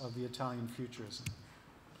painters of the Italian futurism.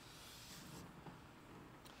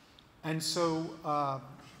 And so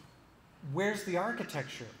where's the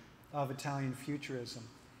architecture of Italian futurism?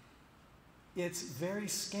 It's very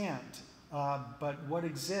scant, but what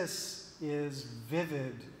exists is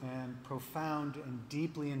vivid and profound and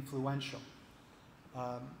deeply influential.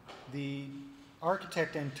 The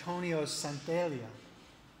architect Antonio Santeglia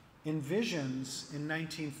envisions in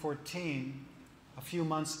 1914, a few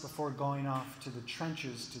months before going off to the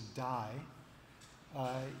trenches to die,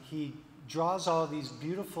 he draws all these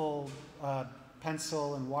beautiful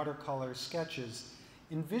pencil and watercolor sketches,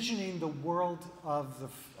 envisioning the world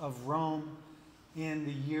of Rome in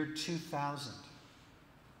the year 2000.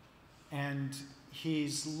 And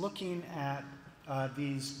he's looking at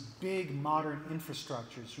these big modern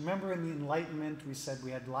infrastructures. Remember in the Enlightenment, we said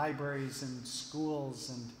we had libraries and schools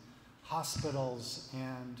and hospitals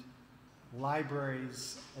and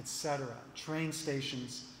libraries, etc., train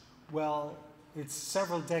stations. Well, it's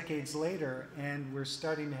several decades later, and we're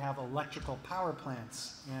starting to have electrical power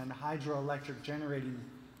plants and hydroelectric generating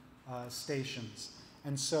stations.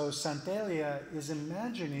 And so Santelia is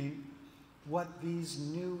imagining what these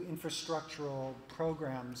new infrastructural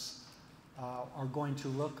programs are going to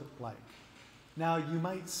look like. Now, you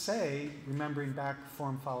might say, remembering back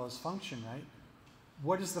form follows function, right?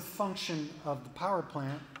 What is the function of the power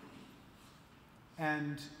plant?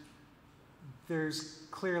 And there's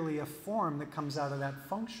clearly a form that comes out of that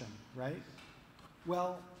function, right?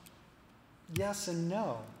 Well, yes and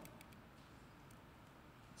no.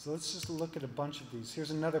 So let's just look at a bunch of these.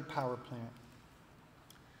 Here's another power plant.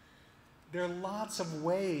 There are lots of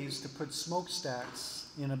ways to put smokestacks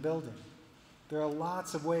in a building. There are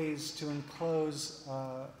lots of ways to enclose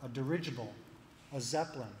a dirigible, a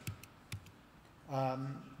Zeppelin.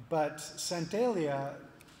 But Santelia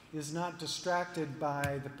is not distracted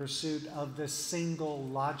by the pursuit of this single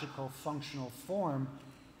logical functional form.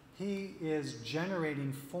 He is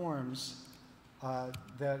generating forms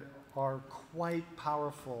that are quite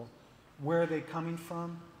powerful. Where are they coming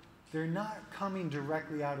from? They're not coming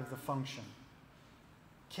directly out of the function.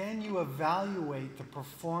 Can you evaluate the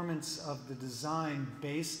performance of the design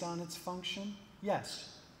based on its function?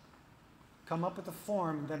 Yes. Come up with a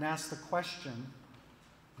form, then ask the question,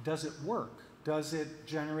 does it work? Does it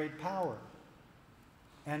generate power?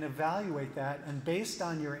 And evaluate that, and based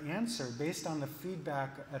on your answer, based on the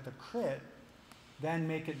feedback at the crit, then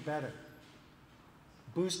make it better.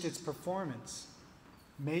 Boost its performance.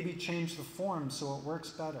 Maybe change the form so it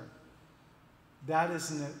works better. That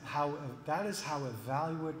is how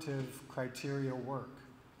evaluative criteria work.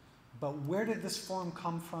 But where did this form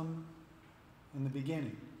come from in the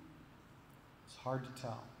beginning? It's hard to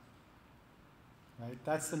tell. Right?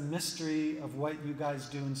 That's the mystery of what you guys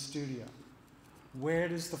do in studio. Where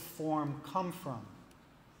does the form come from?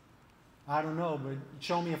 I don't know, but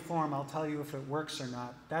show me a form, I'll tell you if it works or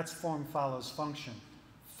not. That's form follows function.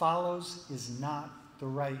 Follows is not the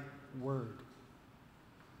right word.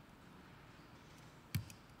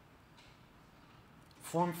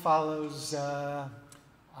 Form follows, I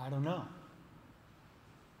don't know.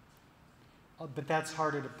 But that's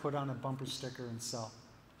harder to put on a bumper sticker and sell.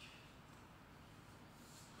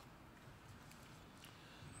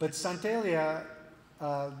 But Santelia,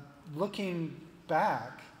 looking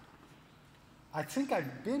back, I think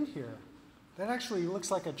I've been here. That actually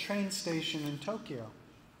looks like a train station in Tokyo.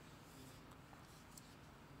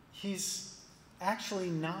 He's actually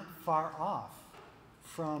not far off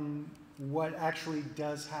from what actually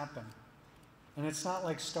does happen. And it's not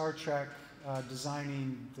like Star Trek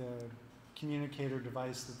designing the communicator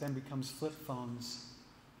device that then becomes flip phones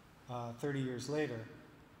 30 years later.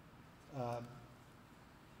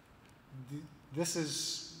 This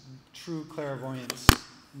is true clairvoyance.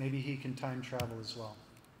 Maybe he can time travel as well.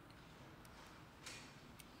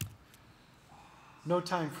 No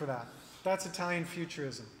time for that. That's Italian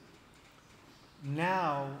futurism.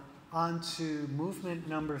 Now, on to movement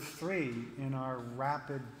number 3 in our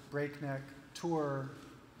rapid breakneck tour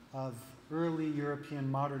of early European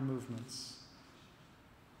modern movements.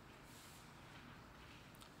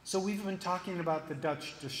 So we've been talking about the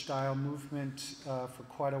Dutch style movement for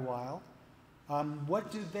quite a while. What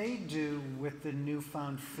do they do with the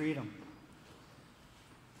newfound freedom?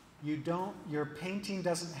 Your painting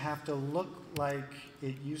doesn't have to look like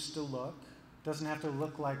it used to look, doesn't have to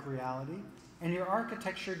look like reality, and your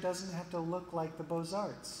architecture doesn't have to look like the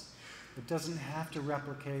Beaux-Arts. It doesn't have to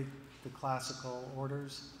replicate the classical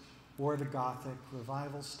orders or the Gothic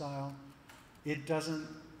revival style. It doesn't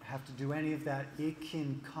have to do any of that. It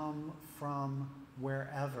can come from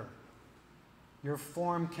wherever. Your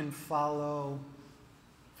form can follow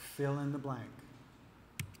fill in the blank.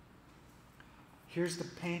 Here's the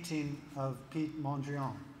painting of Piet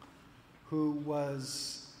Mondrian, who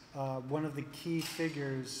was one of the key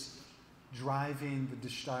figures driving the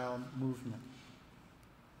Style movement.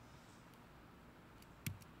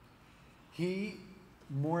 He,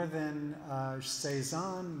 more than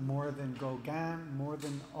Cézanne, more than Gauguin, more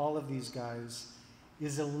than all of these guys,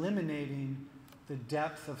 is eliminating the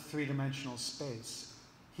depth of three-dimensional space.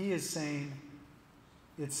 He is saying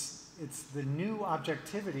it's the new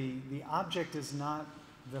objectivity. The object is not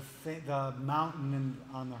the mountain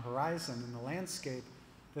on the horizon in the landscape.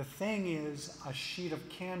 The thing is a sheet of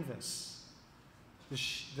canvas.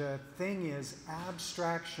 The thing is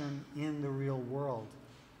abstraction in the real world.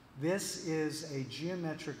 This is a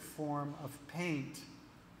geometric form of paint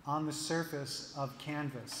on the surface of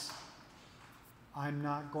canvas. I'm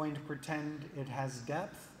not going to pretend it has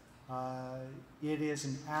depth. It is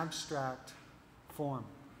an abstract form.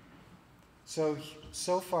 So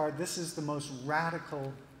far, this is the most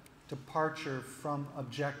radical departure from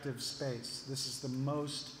objective space. This is the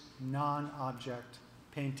most non-object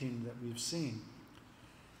painting that we've seen.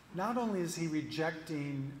 Not only is he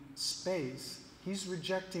rejecting space, he's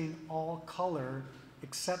rejecting all color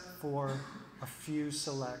except for a few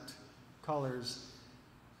select colors,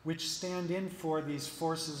 which stand in for these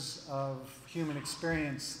forces of human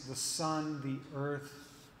experience: the sun, the earth,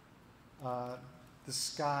 the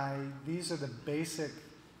sky. These are the basic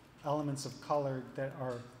elements of color that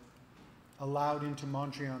are allowed into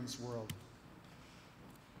Mondrian's world.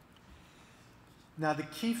 Now, the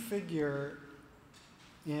key figure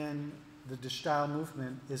in the De Stijl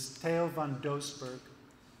movement is Theo van Doesburg,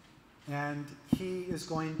 and he is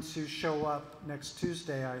going to show up next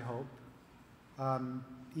Tuesday, I hope.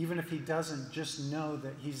 Even if he doesn't, just know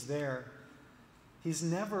that he's there. He's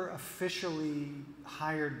never officially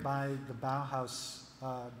hired by the Bauhaus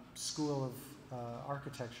School of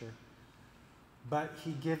Architecture, but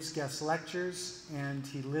he gives guest lectures and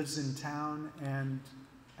he lives in town, and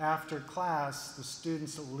after class, the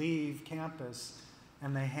students leave campus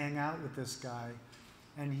and they hang out with this guy,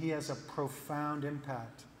 and he has a profound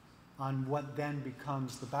impact on what then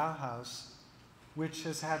becomes the Bauhaus, which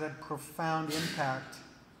has had a profound impact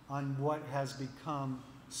on what has become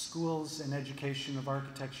schools and education of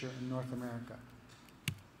architecture in North America.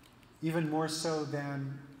 Even more so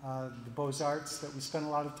than the Beaux-Arts, that we spent a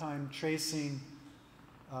lot of time tracing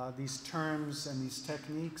these terms and these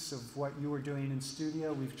techniques of what you were doing in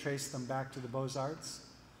studio. We've traced them back to the Beaux-Arts.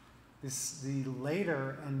 The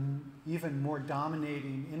later and even more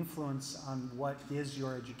dominating influence on what is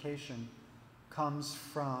your education comes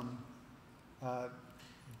from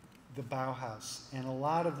the Bauhaus. And a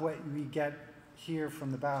lot of what we get here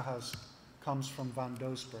from the Bauhaus comes from Van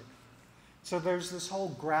Doesburg. So there's this whole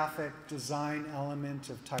graphic design element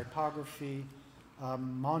of typography.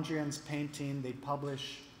 Mondrian's painting, they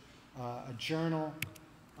publish a journal.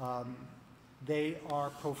 They are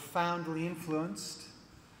profoundly influenced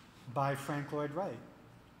by Frank Lloyd Wright.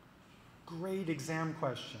 Great exam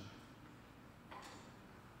question.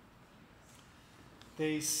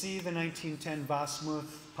 They see the 1910 Wasmuth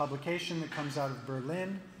publication that comes out of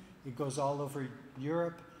Berlin. It goes all over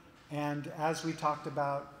Europe. And as we talked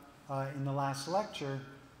about in the last lecture,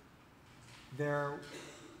 there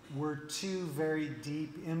were two very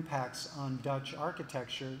deep impacts on Dutch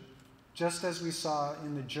architecture. Just as we saw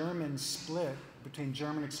in the German split between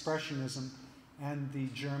German Expressionism and the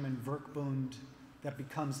German Werkbund that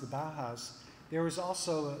becomes the Bauhaus, there was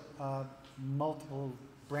also multiple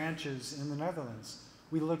branches in the Netherlands.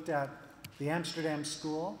 We looked at the Amsterdam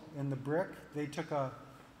School in the brick. They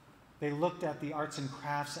looked at the arts and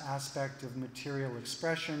crafts aspect of material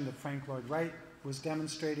expression that Frank Lloyd Wright was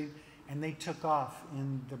demonstrating, and they took off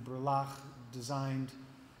in the Berlach designed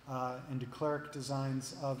and de Klerk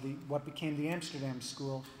designs of what became the Amsterdam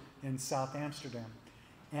School in South Amsterdam.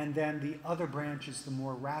 And then the other branch is the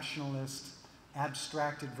more rationalist,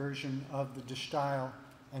 abstracted version of the De Stijl,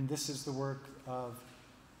 and this is the work of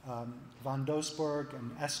Van Doesburg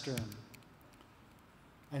and Esteren.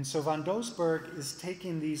 And so Van Doesburg is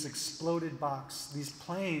taking these exploded box, these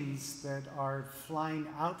planes that are flying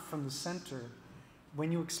out from the center.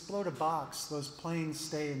 When you explode a box, those planes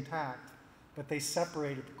stay intact, but they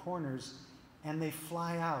separate at the corners and they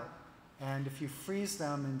fly out. And if you freeze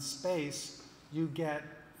them in space, you get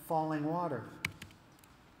falling water.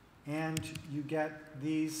 And you get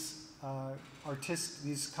these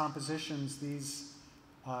these compositions, these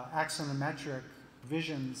axonometric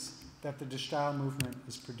visions that the De Stijl movement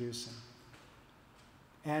is producing.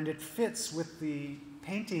 And it fits with the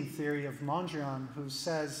painting theory of Mondrian, who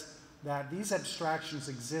says that these abstractions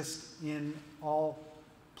exist in all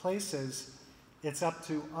places. It's up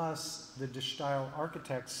to us, the De Stijl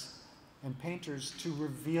architects and painters, to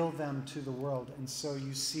reveal them to the world. And so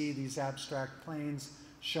you see these abstract planes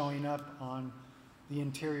showing up on the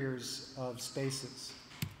interiors of spaces.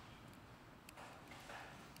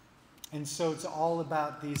 And so it's all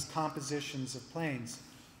about these compositions of planes.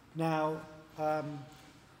 Now,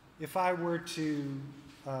 if I were to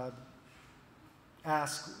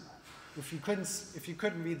ask, if you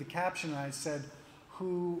couldn't read the caption, I said,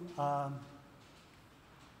 who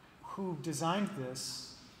designed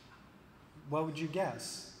this, what would you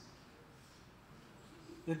guess?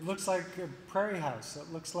 It looks like a prairie house.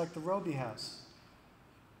 It looks like the Roby house.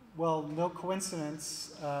 Well, no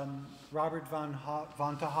coincidence. Robert van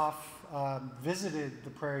te Hoff visited the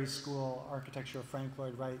Prairie School architecture of Frank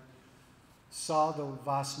Lloyd Wright, saw the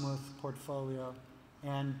Wasmuth portfolio,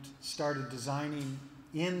 and started designing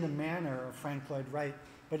in the manner of Frank Lloyd Wright,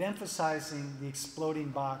 but emphasizing the exploding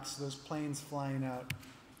box, those planes flying out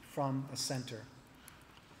from a center.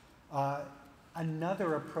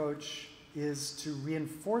 Another approach is to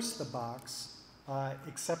reinforce the box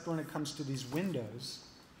except when it comes to these windows.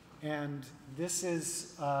 And this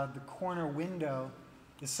is the corner window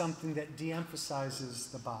is something that de-emphasizes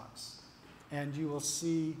the box. And you will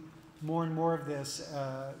see more and more of this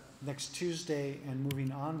next Tuesday and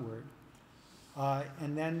moving onward.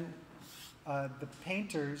 And then the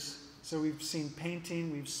painters, so we've seen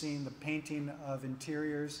painting, we've seen the painting of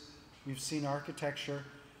interiors, we've seen architecture.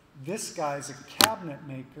 This guy's a cabinet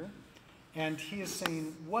maker, and he is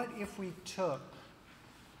saying, what if we took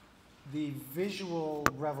the visual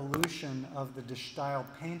revolution of the Gestalt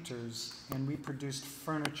painters and we produced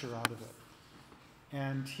furniture out of it?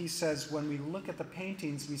 And he says, when we look at the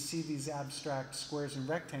paintings, we see these abstract squares and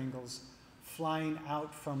rectangles flying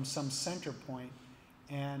out from some center point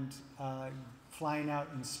and flying out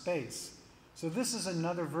in space. So this is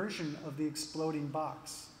another version of the exploding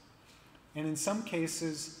box. And in some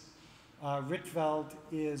cases, Rietveld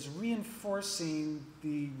is reinforcing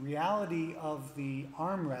the reality of the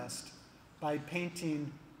armrest by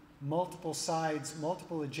painting multiple sides,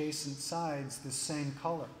 multiple adjacent sides, the same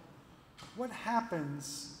color. What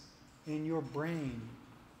happens in your brain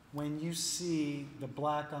when you see the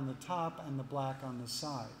black on the top and the black on the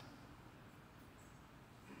side?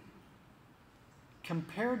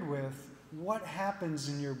 Compared with what happens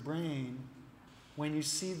in your brain when you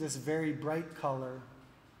see this very bright color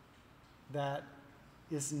that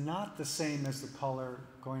is not the same as the color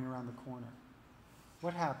going around the corner.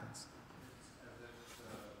 What happens? It's as if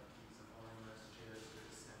these armrest chairs could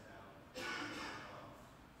extend out at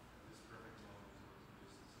this perfect moment to produce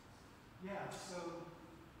this. Yeah, so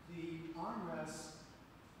the armrests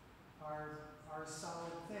are a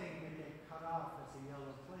solid thing that get cut off as a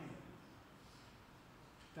yellow plane.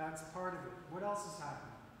 That's part of it. What else is happening?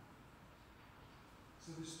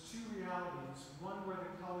 So there's two realities, one where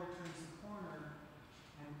the color turns the corner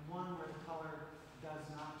and one where the color does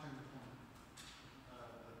not turn the corner.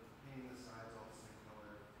 Painting the sides all the same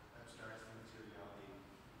color abstracts the materiality,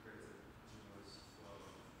 creates a continuous flow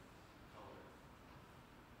of color.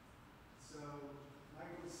 So, like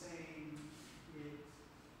I was saying, it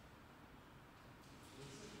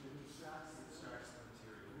extracts It extracts the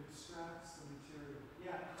material. It extracts the material.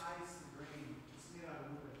 Yeah, it hides the grain. It's made out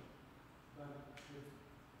of wood. But it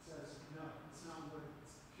says, no, it's not wood,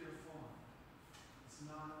 it's pure form. It's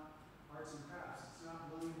not arts and crafts. It's not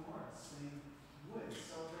William Morris saying wood,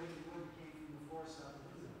 celebrating wood came from the forest out the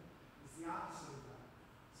window. It's the opposite of that.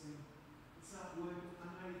 Saying, it's not wood,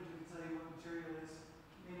 I'm not even going to tell you what material it is.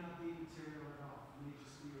 It may not be material at all. It may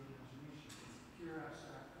just be your imagination. It's pure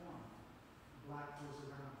abstract form. Black goes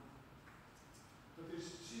around. But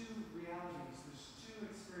there's two realities. There's two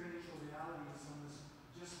experiential realities on this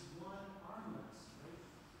just one armrest, right?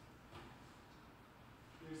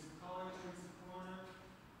 There's the color that turns the corner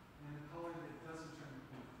and the color that doesn't turn the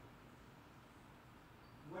corner.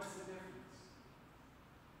 What's the difference?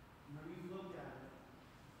 When you look at it,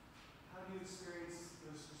 how do you experience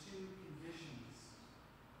those two conditions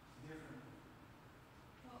differently?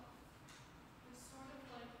 Well, it's sort of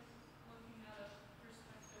like looking at a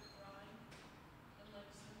perspective drawing, and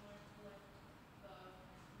like similar to like the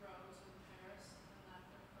roads in Paris, and that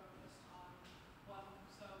they're focused on one.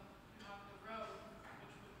 So you have the road,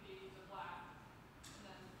 which would be the black, and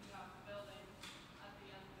then you have the building at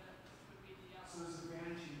the end of it, which would be the yellow. So there's a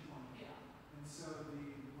vanishing point. Yeah. And so the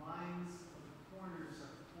lines of the corners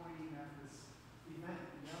are pointing at this event,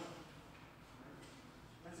 yellow. Right?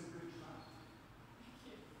 That's a good try. Thank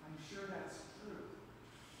you. I'm sure that's true.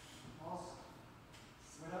 Also,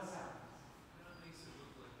 what else happens? That makes it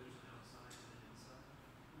look like there's an outside and an inside.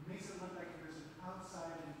 It makes it look like there's an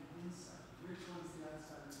outside and an inside. Which one's the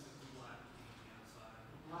outside? Which is the Black being the outside.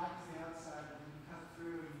 black is the outside, and you cut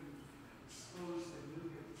through and you expose the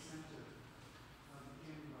nugget at the center of the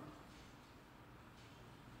candy bar.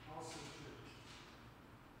 Also true.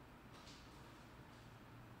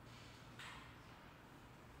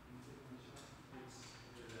 Can you take one shot?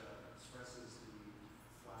 It expresses the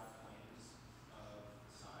flat planes of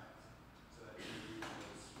the sides, so that you read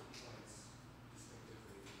those points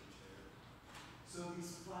distinctively from the chair. So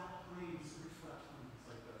these flat planes, which flat planes? It's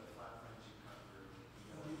like the flat planes you cut through.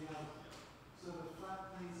 Of the yellow. So the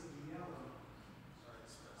flat planes of the yellow Are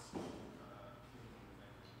expressed cleanly and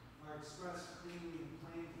plainly. are expressed cleanly and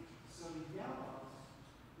plainly. So the yellow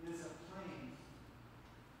is a plane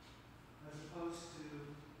as opposed to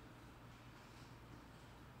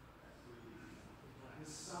the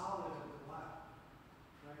solid of the black.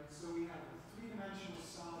 Right? So we have a three-dimensional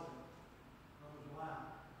solid of the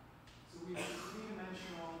black. So we have a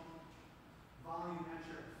three-dimensional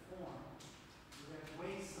volumetric form that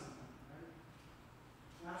weighs something, right?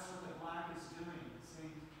 That's what the black is doing. It's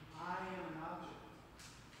saying, I am an object.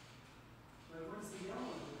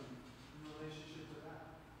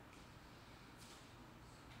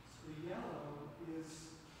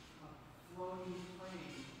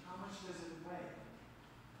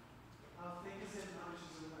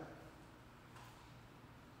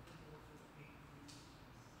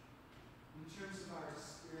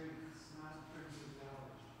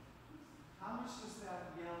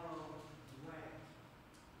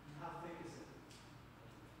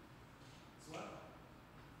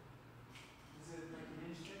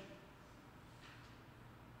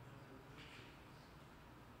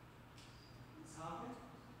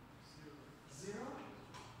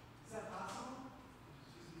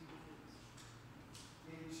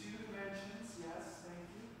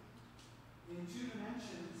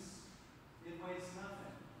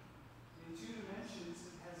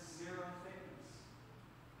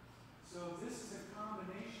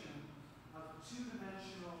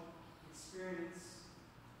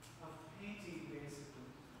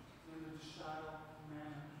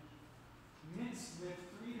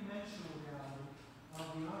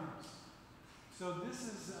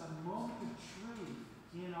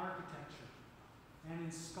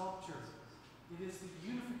 sculpture. It is the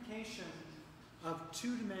unification of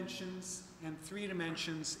 2 dimensions and 3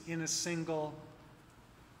 dimensions in a single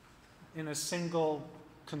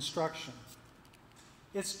construction.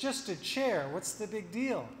 It's just a chair. What's the big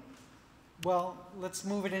deal? Well, let's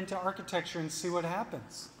move it into architecture and see what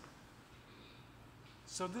happens.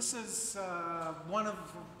 So this is one of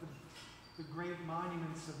the great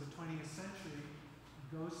monuments of the 20th century.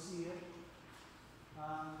 Go see it.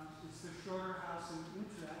 It's the Schroeder House in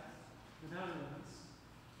Utrecht, the Netherlands.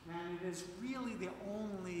 And it is really the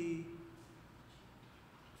only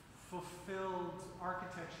fulfilled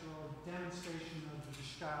architectural demonstration of the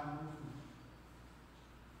Gestalt movement.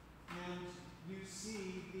 And you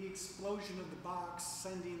see the explosion of the box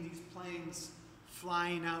sending these planes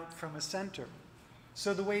flying out from a center.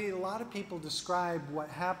 So the way a lot of people describe what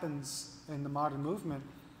happens in the modern movement,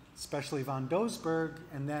 especially von Doesburg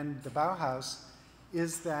and then the Bauhaus,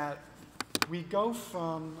 is that we go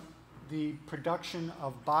from the production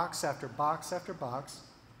of box after box after box.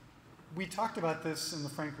 We talked about this in the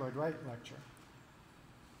Frank Lloyd Wright lecture.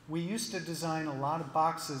 We used to design a lot of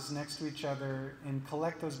boxes next to each other and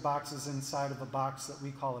collect those boxes inside of a box that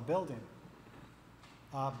we call a building.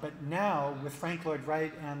 But now, with Frank Lloyd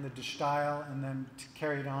Wright and the Gestalt, and then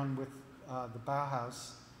carried on with the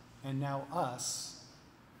Bauhaus, and now us,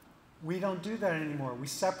 we don't do that anymore. We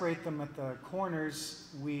separate them at the corners.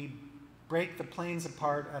 We break the planes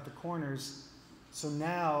apart at the corners. So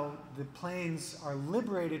now the planes are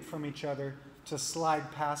liberated from each other to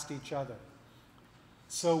slide past each other.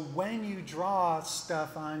 So when you draw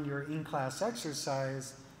stuff on your in-class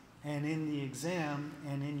exercise and in the exam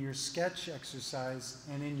and in your sketch exercise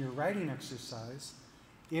and in your writing exercise,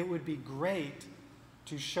 it would be great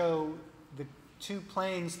to show the 2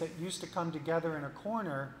 planes that used to come together in a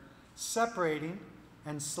corner separating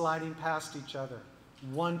and sliding past each other.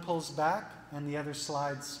 One pulls back and the other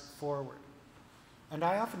slides forward. And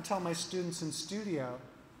I often tell my students in studio,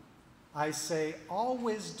 I say,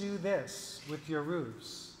 always do this with your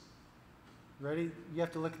roofs. Ready? You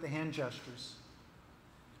have to look at the hand gestures.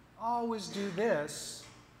 Always do this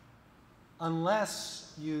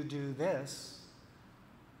unless you do this.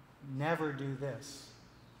 Never do this.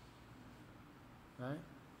 Right?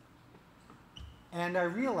 And I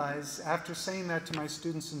realize, after saying that to my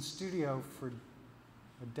students in studio for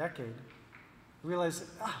a decade, I realized,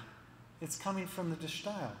 it's coming from the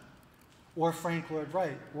Gestalt, or Frank Lloyd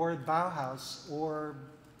Wright, or Bauhaus, or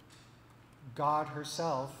God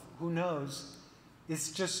herself. Who knows?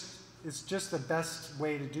 It's just the best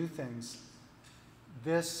way to do things.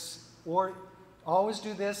 This, or always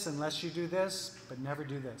do this unless you do this, but never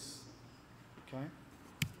do this. Okay?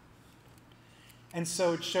 And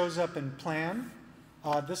so it shows up in plan.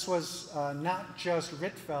 This was not just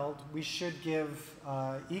Rietveld. We should give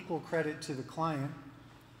equal credit to the client.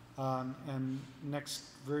 And next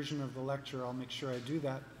version of the lecture, I'll make sure I do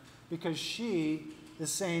that. Because she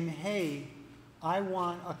is saying, hey, I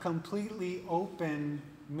want a completely open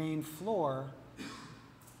main floor,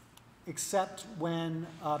 except when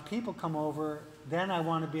people come over, then I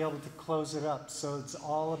want to be able to close it up. So it's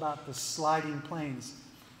all about the sliding planes.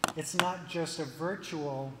 It's not just a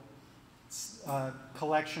virtual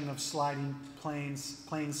collection of sliding planes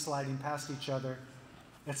sliding past each other.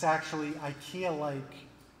 It's actually IKEA-like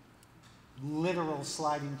literal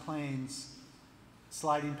sliding planes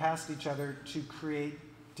sliding past each other to create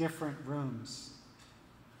different rooms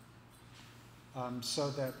so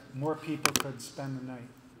that more people could spend the night.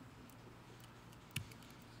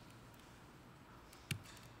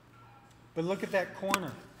 But look at that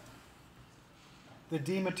corner. The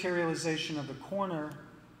dematerialization of the corner.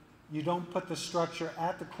 You don't put the structure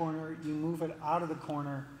at the corner, you move it out of the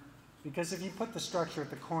corner, because if you put the structure at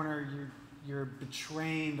the corner, you're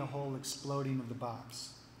betraying the whole exploding of the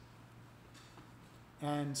box.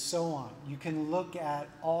 And so on. You can look at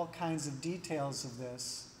all kinds of details of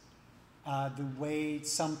this, the way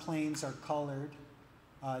some planes are colored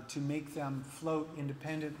to make them float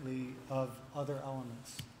independently of other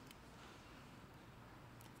elements.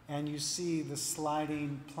 And you see the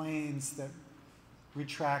sliding planes that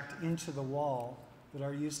retract into the wall that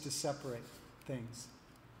are used to separate things.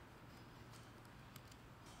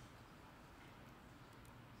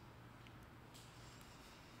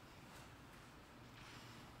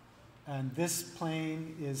 And this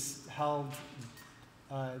plane is held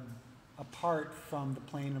apart from the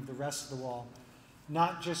plane of the rest of the wall,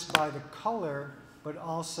 not just by the color, but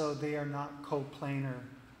also they are not coplanar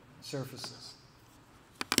surfaces.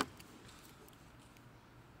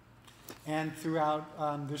 And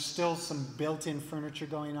throughout, there's still some built-in furniture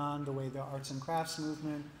going on, the way the arts and crafts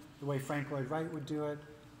movement, the way Frank Lloyd Wright would do it.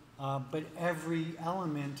 but every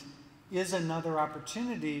element is another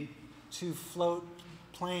opportunity to float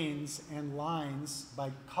planes and lines.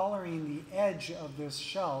 By coloring the edge of this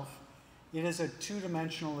shelf, it is a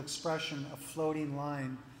two-dimensional expression of floating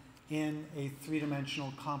line in a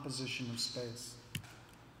three-dimensional composition of space.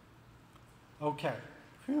 Okay,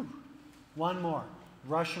 whew. One more,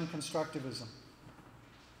 Russian constructivism.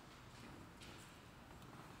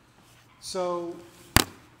 So,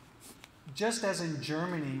 just as in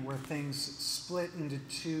Germany, where things split into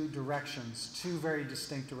two directions, two very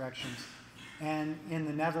distinct directions, and in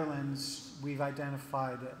the Netherlands, we've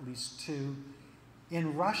identified at least two.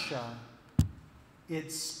 In Russia,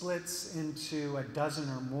 it splits into a dozen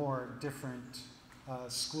or more different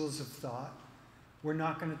schools of thought. We're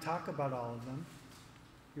not going to talk about all of them.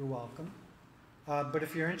 You're welcome. But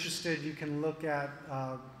if you're interested, you can look at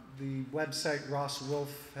the website Ross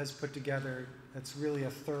Wolf has put together. It's really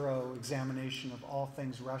a thorough examination of all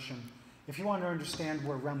things Russian. If you want to understand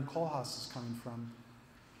where Rem Koolhaas is coming from,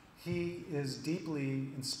 he is deeply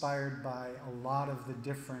inspired by a lot of the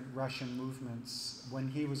different Russian movements. When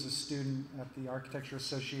he was a student at the Architecture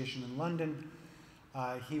Association in London,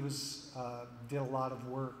 he did a lot of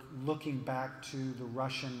work looking back to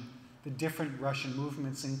the different Russian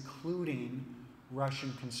movements, including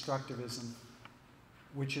Russian constructivism,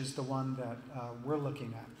 which is the one that we're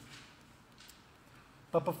looking at.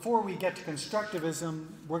 But before we get to constructivism,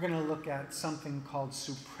 we're going to look at something called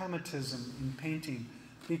suprematism in painting.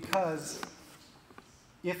 Because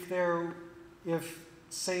if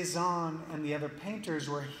Cezanne and the other painters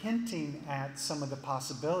were hinting at some of the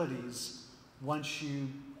possibilities once you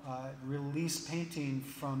release painting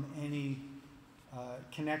from any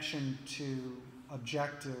connection to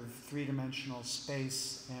objective three-dimensional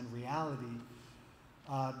space and reality,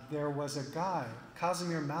 there was a guy,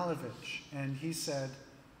 Kazimir Malevich, and he said,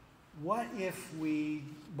 what if we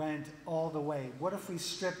went all the way? What if we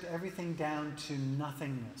stripped everything down to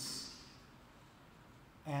nothingness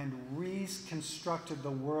and reconstructed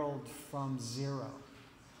the world from zero?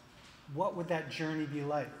 What would that journey be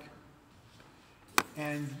like?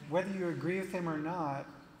 And whether you agree with him or not,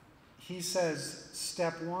 he says,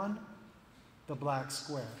 step one, the black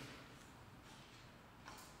square.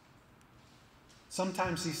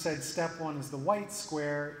 Sometimes he said step one is the white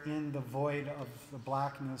square in the void of the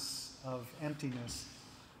blackness of emptiness.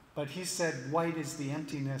 But he said white is the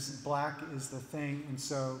emptiness, black is the thing. And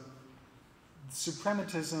so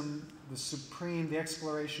suprematism, the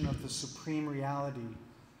exploration of the supreme reality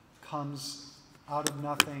comes out of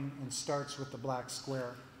nothing and starts with the black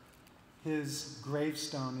square. His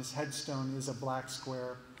gravestone, his headstone is a black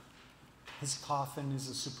square. His coffin is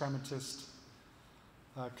a suprematist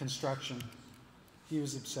construction. He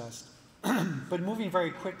was obsessed. But moving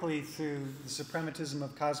very quickly through the suprematism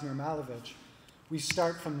of Kazimir Malevich, we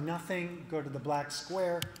start from nothing, go to the black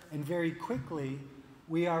square, and very quickly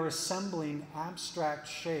we are assembling abstract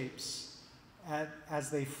shapes as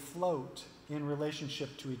they float in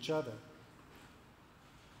relationship to each other.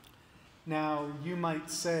 Now, you might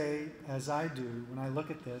say, as I do when I look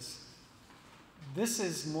at this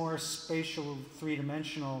is more spatial,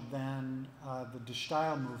 three-dimensional than the De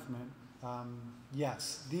Stijl movement.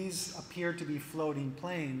 Yes, these appear to be floating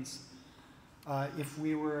planes. If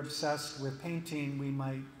we were obsessed with painting, we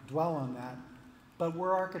might dwell on that. But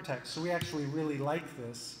we're architects, so we actually really like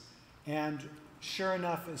this. And sure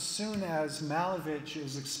enough, as soon as Malevich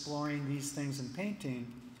is exploring these things in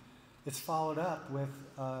painting, it's followed up with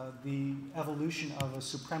the evolution of a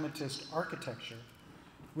suprematist architecture,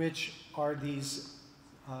 which are these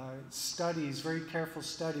studies, very careful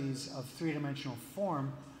studies of three-dimensional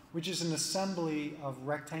form, which is an assembly of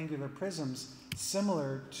rectangular prisms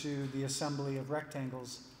similar to the assembly of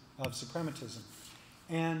rectangles of suprematism.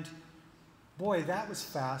 And boy, that was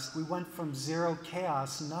fast. We went from zero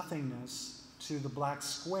chaos, nothingness, to the black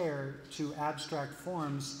square, to abstract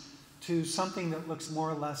forms, to something that looks more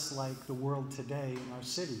or less like the world today in our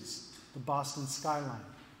cities, the Boston skyline.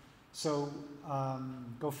 So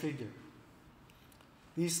go figure.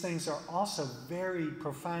 These things are also very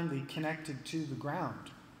profoundly connected to the ground.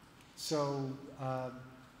 So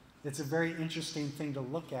it's a very interesting thing to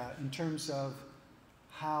look at in terms of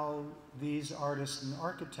how these artists and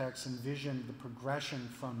architects envision the progression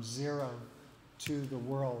from zero to the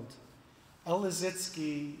world. El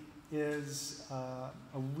Lissitzky is a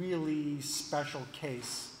really special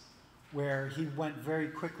case where he went very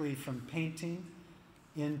quickly from painting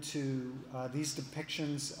into these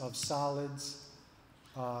depictions of solids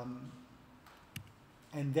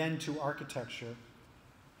and then to architecture.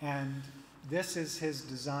 And this is his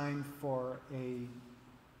design for a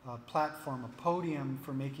platform, a podium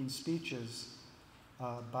for making speeches.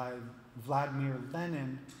 by Vladimir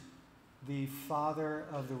Lenin, the father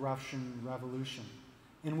of the Russian Revolution.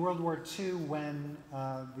 In World War II, when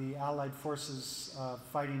the Allied forces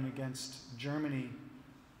fighting against Germany,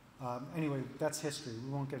 anyway, that's history.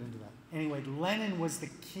 We won't get into that. Anyway, Lenin was the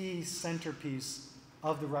key centerpiece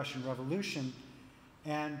of the Russian Revolution,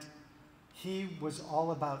 and he was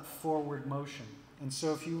all about forward motion. And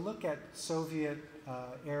so if you look at Soviet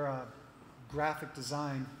era graphic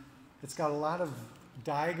design, it's got a lot of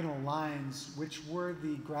diagonal lines, which were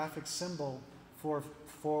the graphic symbol for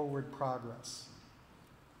forward progress.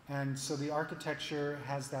 And so the architecture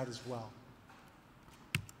has that as well.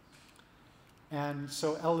 And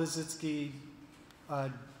so L. Lissitzky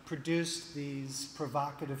produced these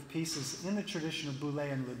provocative pieces in the tradition of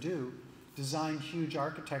Boulez and Ledoux, designed huge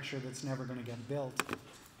architecture that's never going to get built.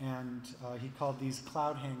 And he called these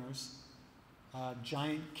cloud hangers,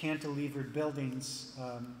 giant cantilevered buildings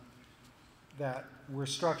that were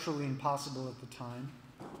structurally impossible at the time,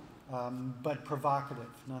 but provocative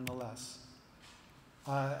nonetheless.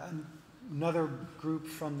 Another group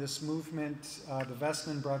from this movement, the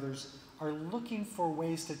Vestman brothers, are looking for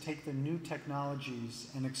ways to take the new technologies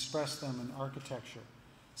and express them in architecture.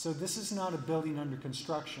 So this is not a building under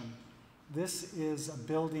construction. This is a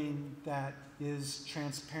building that is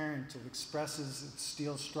transparent. It expresses its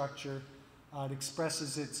steel structure. It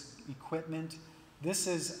expresses its equipment. This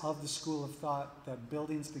is of the school of thought that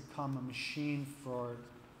buildings become a machine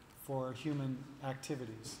for human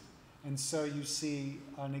activities. And so you see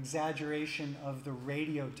an exaggeration of the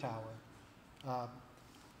radio tower,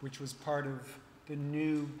 which was part of the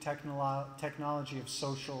new technology of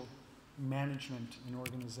social management and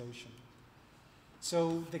organization.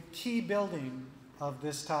 So the key building of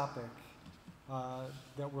this topic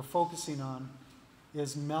that we're focusing on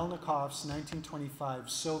is Melnikov's 1925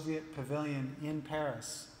 Soviet Pavilion in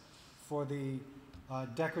Paris for the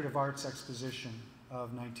Decorative Arts Exposition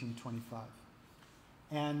of 1925.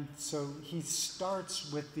 And so he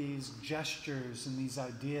starts with these gestures and these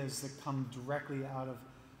ideas that come directly out of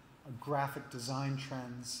graphic design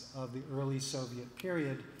trends of the early Soviet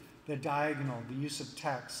period, the diagonal, the use of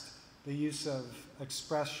text, the use of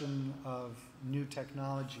expression of new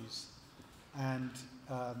technologies, and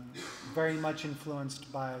very much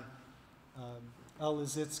influenced by L.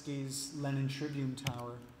 Lissitzky's Lenin Tribune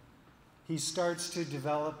Tower. He starts to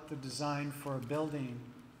develop the design for a building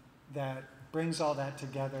that brings all that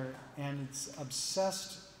together, and it's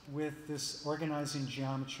obsessed with this organizing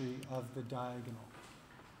geometry of the diagonal.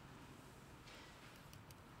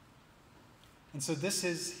 And so this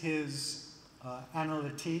is his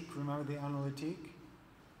analytique. Remember the analytique?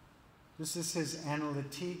 This is his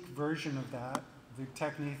analytique version of that, the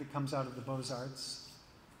technique that comes out of the Beaux-Arts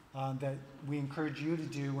that we encourage you to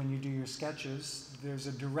do when you do your sketches. There's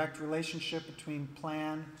a direct relationship between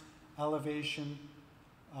plan, elevation,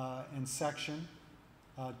 and section.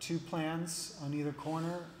 Two plans on either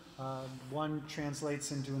corner. One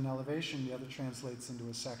translates into an elevation, the other translates into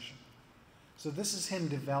a section. So this is him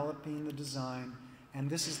developing the design, and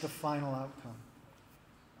this is the final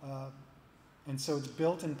outcome. And so it's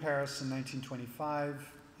built in Paris in 1925.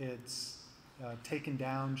 It's taken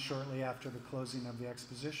down shortly after the closing of the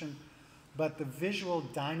exposition. But the visual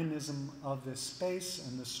dynamism of this space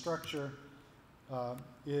and the structure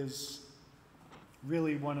is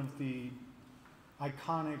really one of the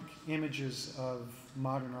iconic images of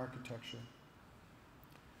modern architecture.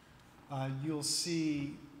 You'll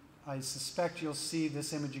see, I suspect you'll see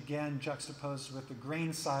this image again juxtaposed with the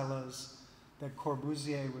grain silos that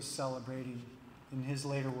Corbusier was celebrating in his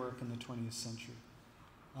later work in the 20th century.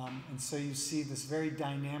 And so you see this very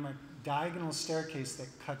dynamic diagonal staircase that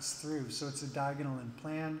cuts through. So it's a diagonal in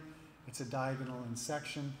plan, it's a diagonal in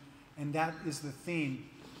section, and that is the theme.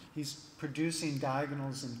 He's producing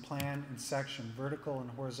diagonals in plan and section. Vertical and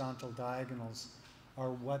horizontal diagonals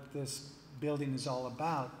are what this building is all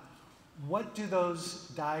about. What do those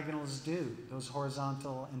diagonals do, those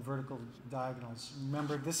horizontal and vertical diagonals?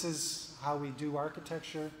 Remember, this is how we do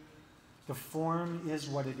architecture. The form is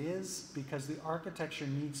what it is because the architecture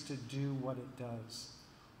needs to do what it does.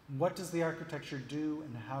 What does the architecture do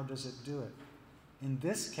and how does it do it? In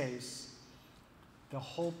this case, the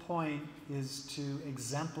whole point is to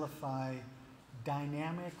exemplify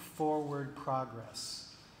dynamic forward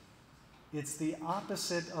progress. It's the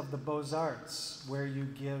opposite of the Beaux-Arts, where you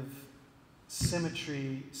give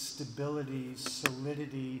symmetry, stability,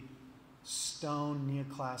 solidity, stone,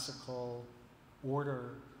 neoclassical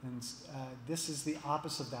order, and this is the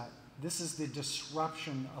opposite of that. This is the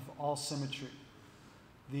disruption of all symmetry,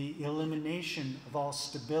 the elimination of all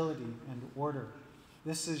stability and order.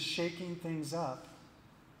 This is shaking things up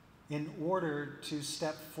in order to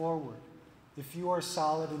step forward. If you are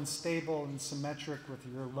solid and stable and symmetric with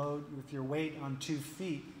your load, with your weight on 2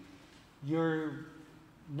 feet, you're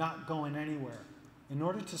not going anywhere. In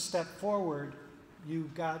order to step forward,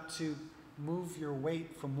 you've got to move your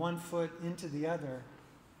weight from one foot into the other,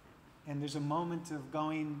 and there's a moment of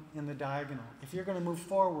going in the diagonal. If you're going to move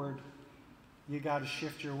forward, you got to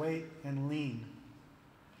shift your weight and lean.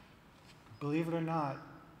 Believe it or not,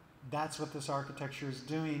 that's what this architecture is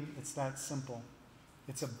doing. It's that simple.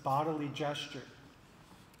 It's a bodily gesture.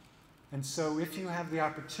 And so if you have the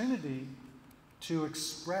opportunity to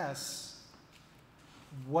express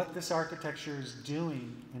what this architecture is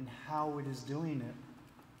doing and how it is doing it,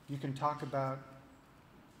 you can talk about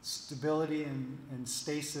stability and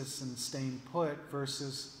stasis and staying put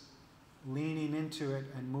versus leaning into it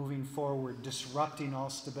and moving forward, disrupting all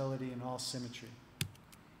stability and all symmetry.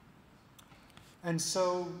 And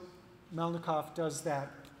so Melnikov does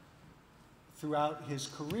that throughout his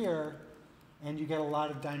career, and you get a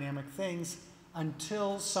lot of dynamic things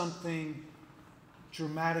until something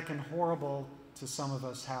dramatic and horrible to some of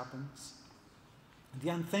us happens. The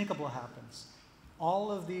unthinkable happens.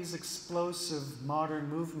 All of these explosive modern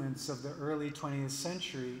movements of the early 20th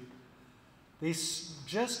century,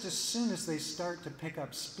 just as soon as they start to pick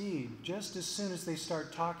up speed, just as soon as they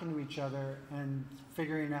start talking to each other and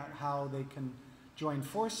figuring out how they can join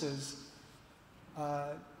forces,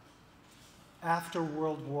 after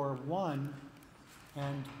World War I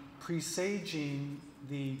and presaging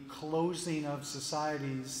the closing of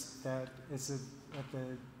societies that is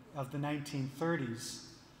of the 1930s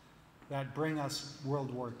that bring us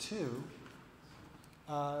World War II,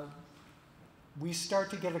 we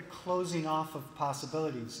start to get a closing off of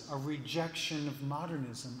possibilities, a rejection of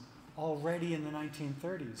modernism already in the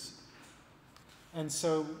 1930s. And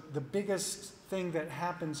so the biggest thing that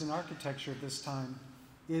happens in architecture at this time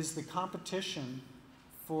is the competition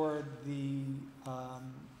for the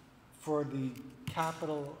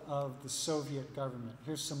capital of the Soviet government.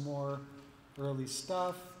 Here's some more early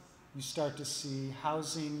stuff. You start to see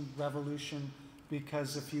housing revolution,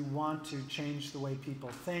 because if you want to change the way people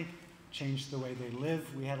think, change the way they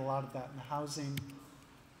live, we had a lot of that in the housing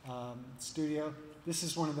studio. This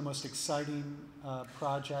is one of the most exciting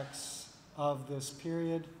projects of this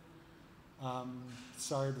period.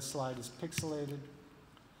 Sorry, the slide is pixelated.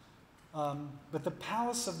 But the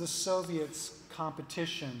Palace of the Soviets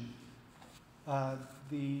competition,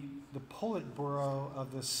 the Politburo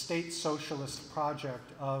of the State Socialist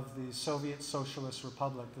Project of the Soviet Socialist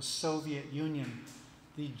Republic, the Soviet Union,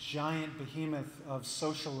 the giant behemoth of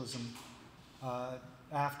socialism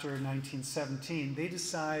after 1917, they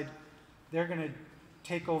decide they're going to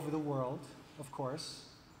take over the world, of course.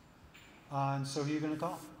 And so who are you going to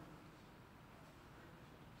call?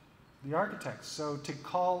 The architects. So to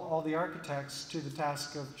call all the architects to the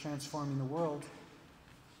task of transforming the world,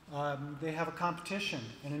 they have a competition.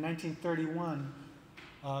 And in 1931,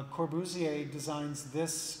 Corbusier designs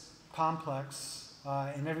this complex,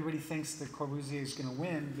 and everybody thinks that Corbusier is going to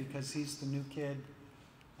win because he's the new kid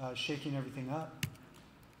shaking everything up.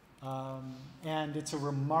 And it's a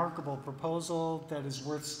remarkable proposal that is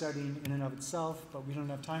worth studying in and of itself, but we don't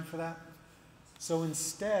have time for that. So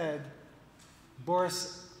instead,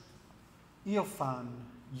 Boris Iofan,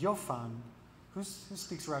 who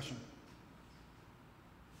speaks Russian?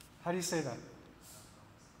 How do you say that?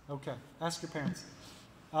 Okay, ask your parents.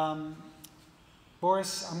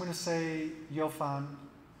 Boris, I'm going to say Iofan,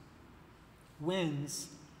 wins.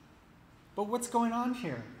 But what's going on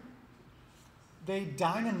here? They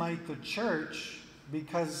dynamite the church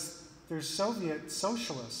because they're Soviet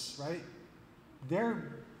socialists, right?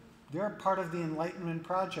 They're a part of the Enlightenment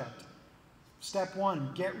project. Step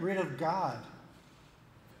one, get rid of God.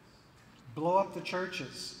 Blow up the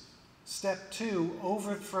churches. Step two,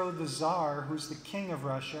 overthrow the Tsar, who's the king of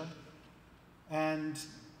Russia, and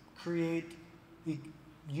create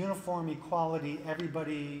uniform equality.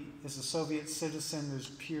 Everybody is a Soviet citizen. There's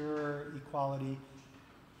pure equality,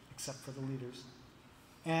 except for the leaders.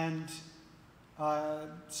 And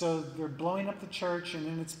so they're blowing up the church, and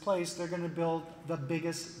in its place, they're going to build the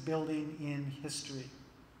biggest building in history.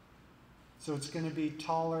 So it's going to be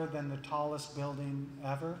taller than the tallest building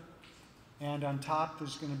ever. And on top,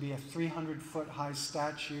 there's going to be a 300-foot-high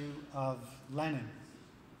statue of Lenin.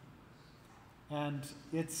 And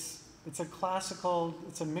it's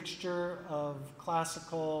a mixture of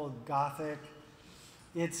classical, Gothic.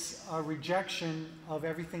 It's a rejection of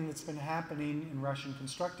everything that's been happening in Russian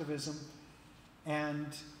constructivism, and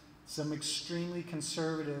some extremely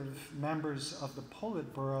conservative members of the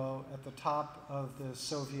Politburo at the top of the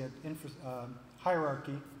Soviet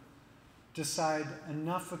hierarchy decide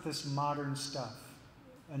enough with this modern stuff,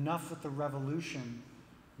 enough with the revolution.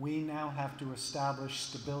 We now have to establish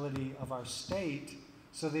stability of our state.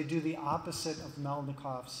 So they do the opposite of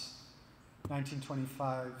Melnikov's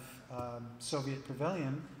 1925 Soviet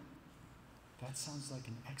Pavilion. That sounds like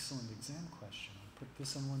an excellent exam question. I'll put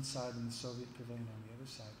this on one side and the Soviet Pavilion on the other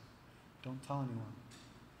side. Don't tell anyone.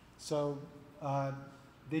 So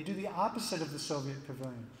they do the opposite of the Soviet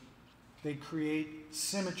Pavilion. They create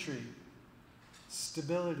symmetry,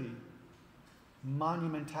 stability,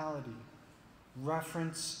 monumentality,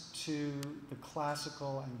 reference to the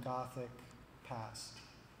classical and Gothic past.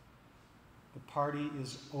 The party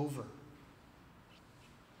is over.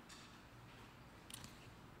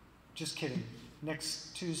 Just kidding.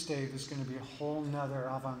 Next Tuesday, there's going to be a whole nother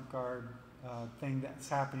avant-garde thing that's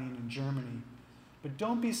happening in Germany. But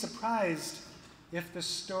don't be surprised if the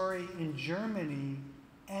story in Germany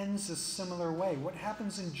ends a similar way. What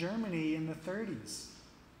happens in Germany in the 30s?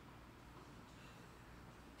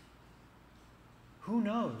 Who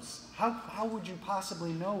knows? How would you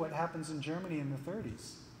possibly know what happens in Germany in the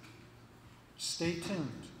 30s? Stay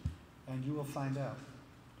tuned, and you will find out.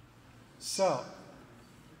 So,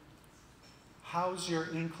 how's your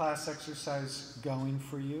in-class exercise going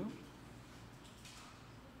for you?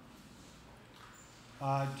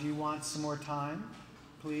 Do you want some more time?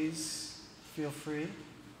 Please feel free.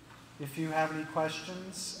 If you have any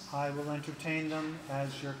questions, I will entertain them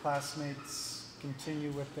as your classmates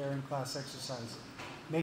continue with their in-class exercise.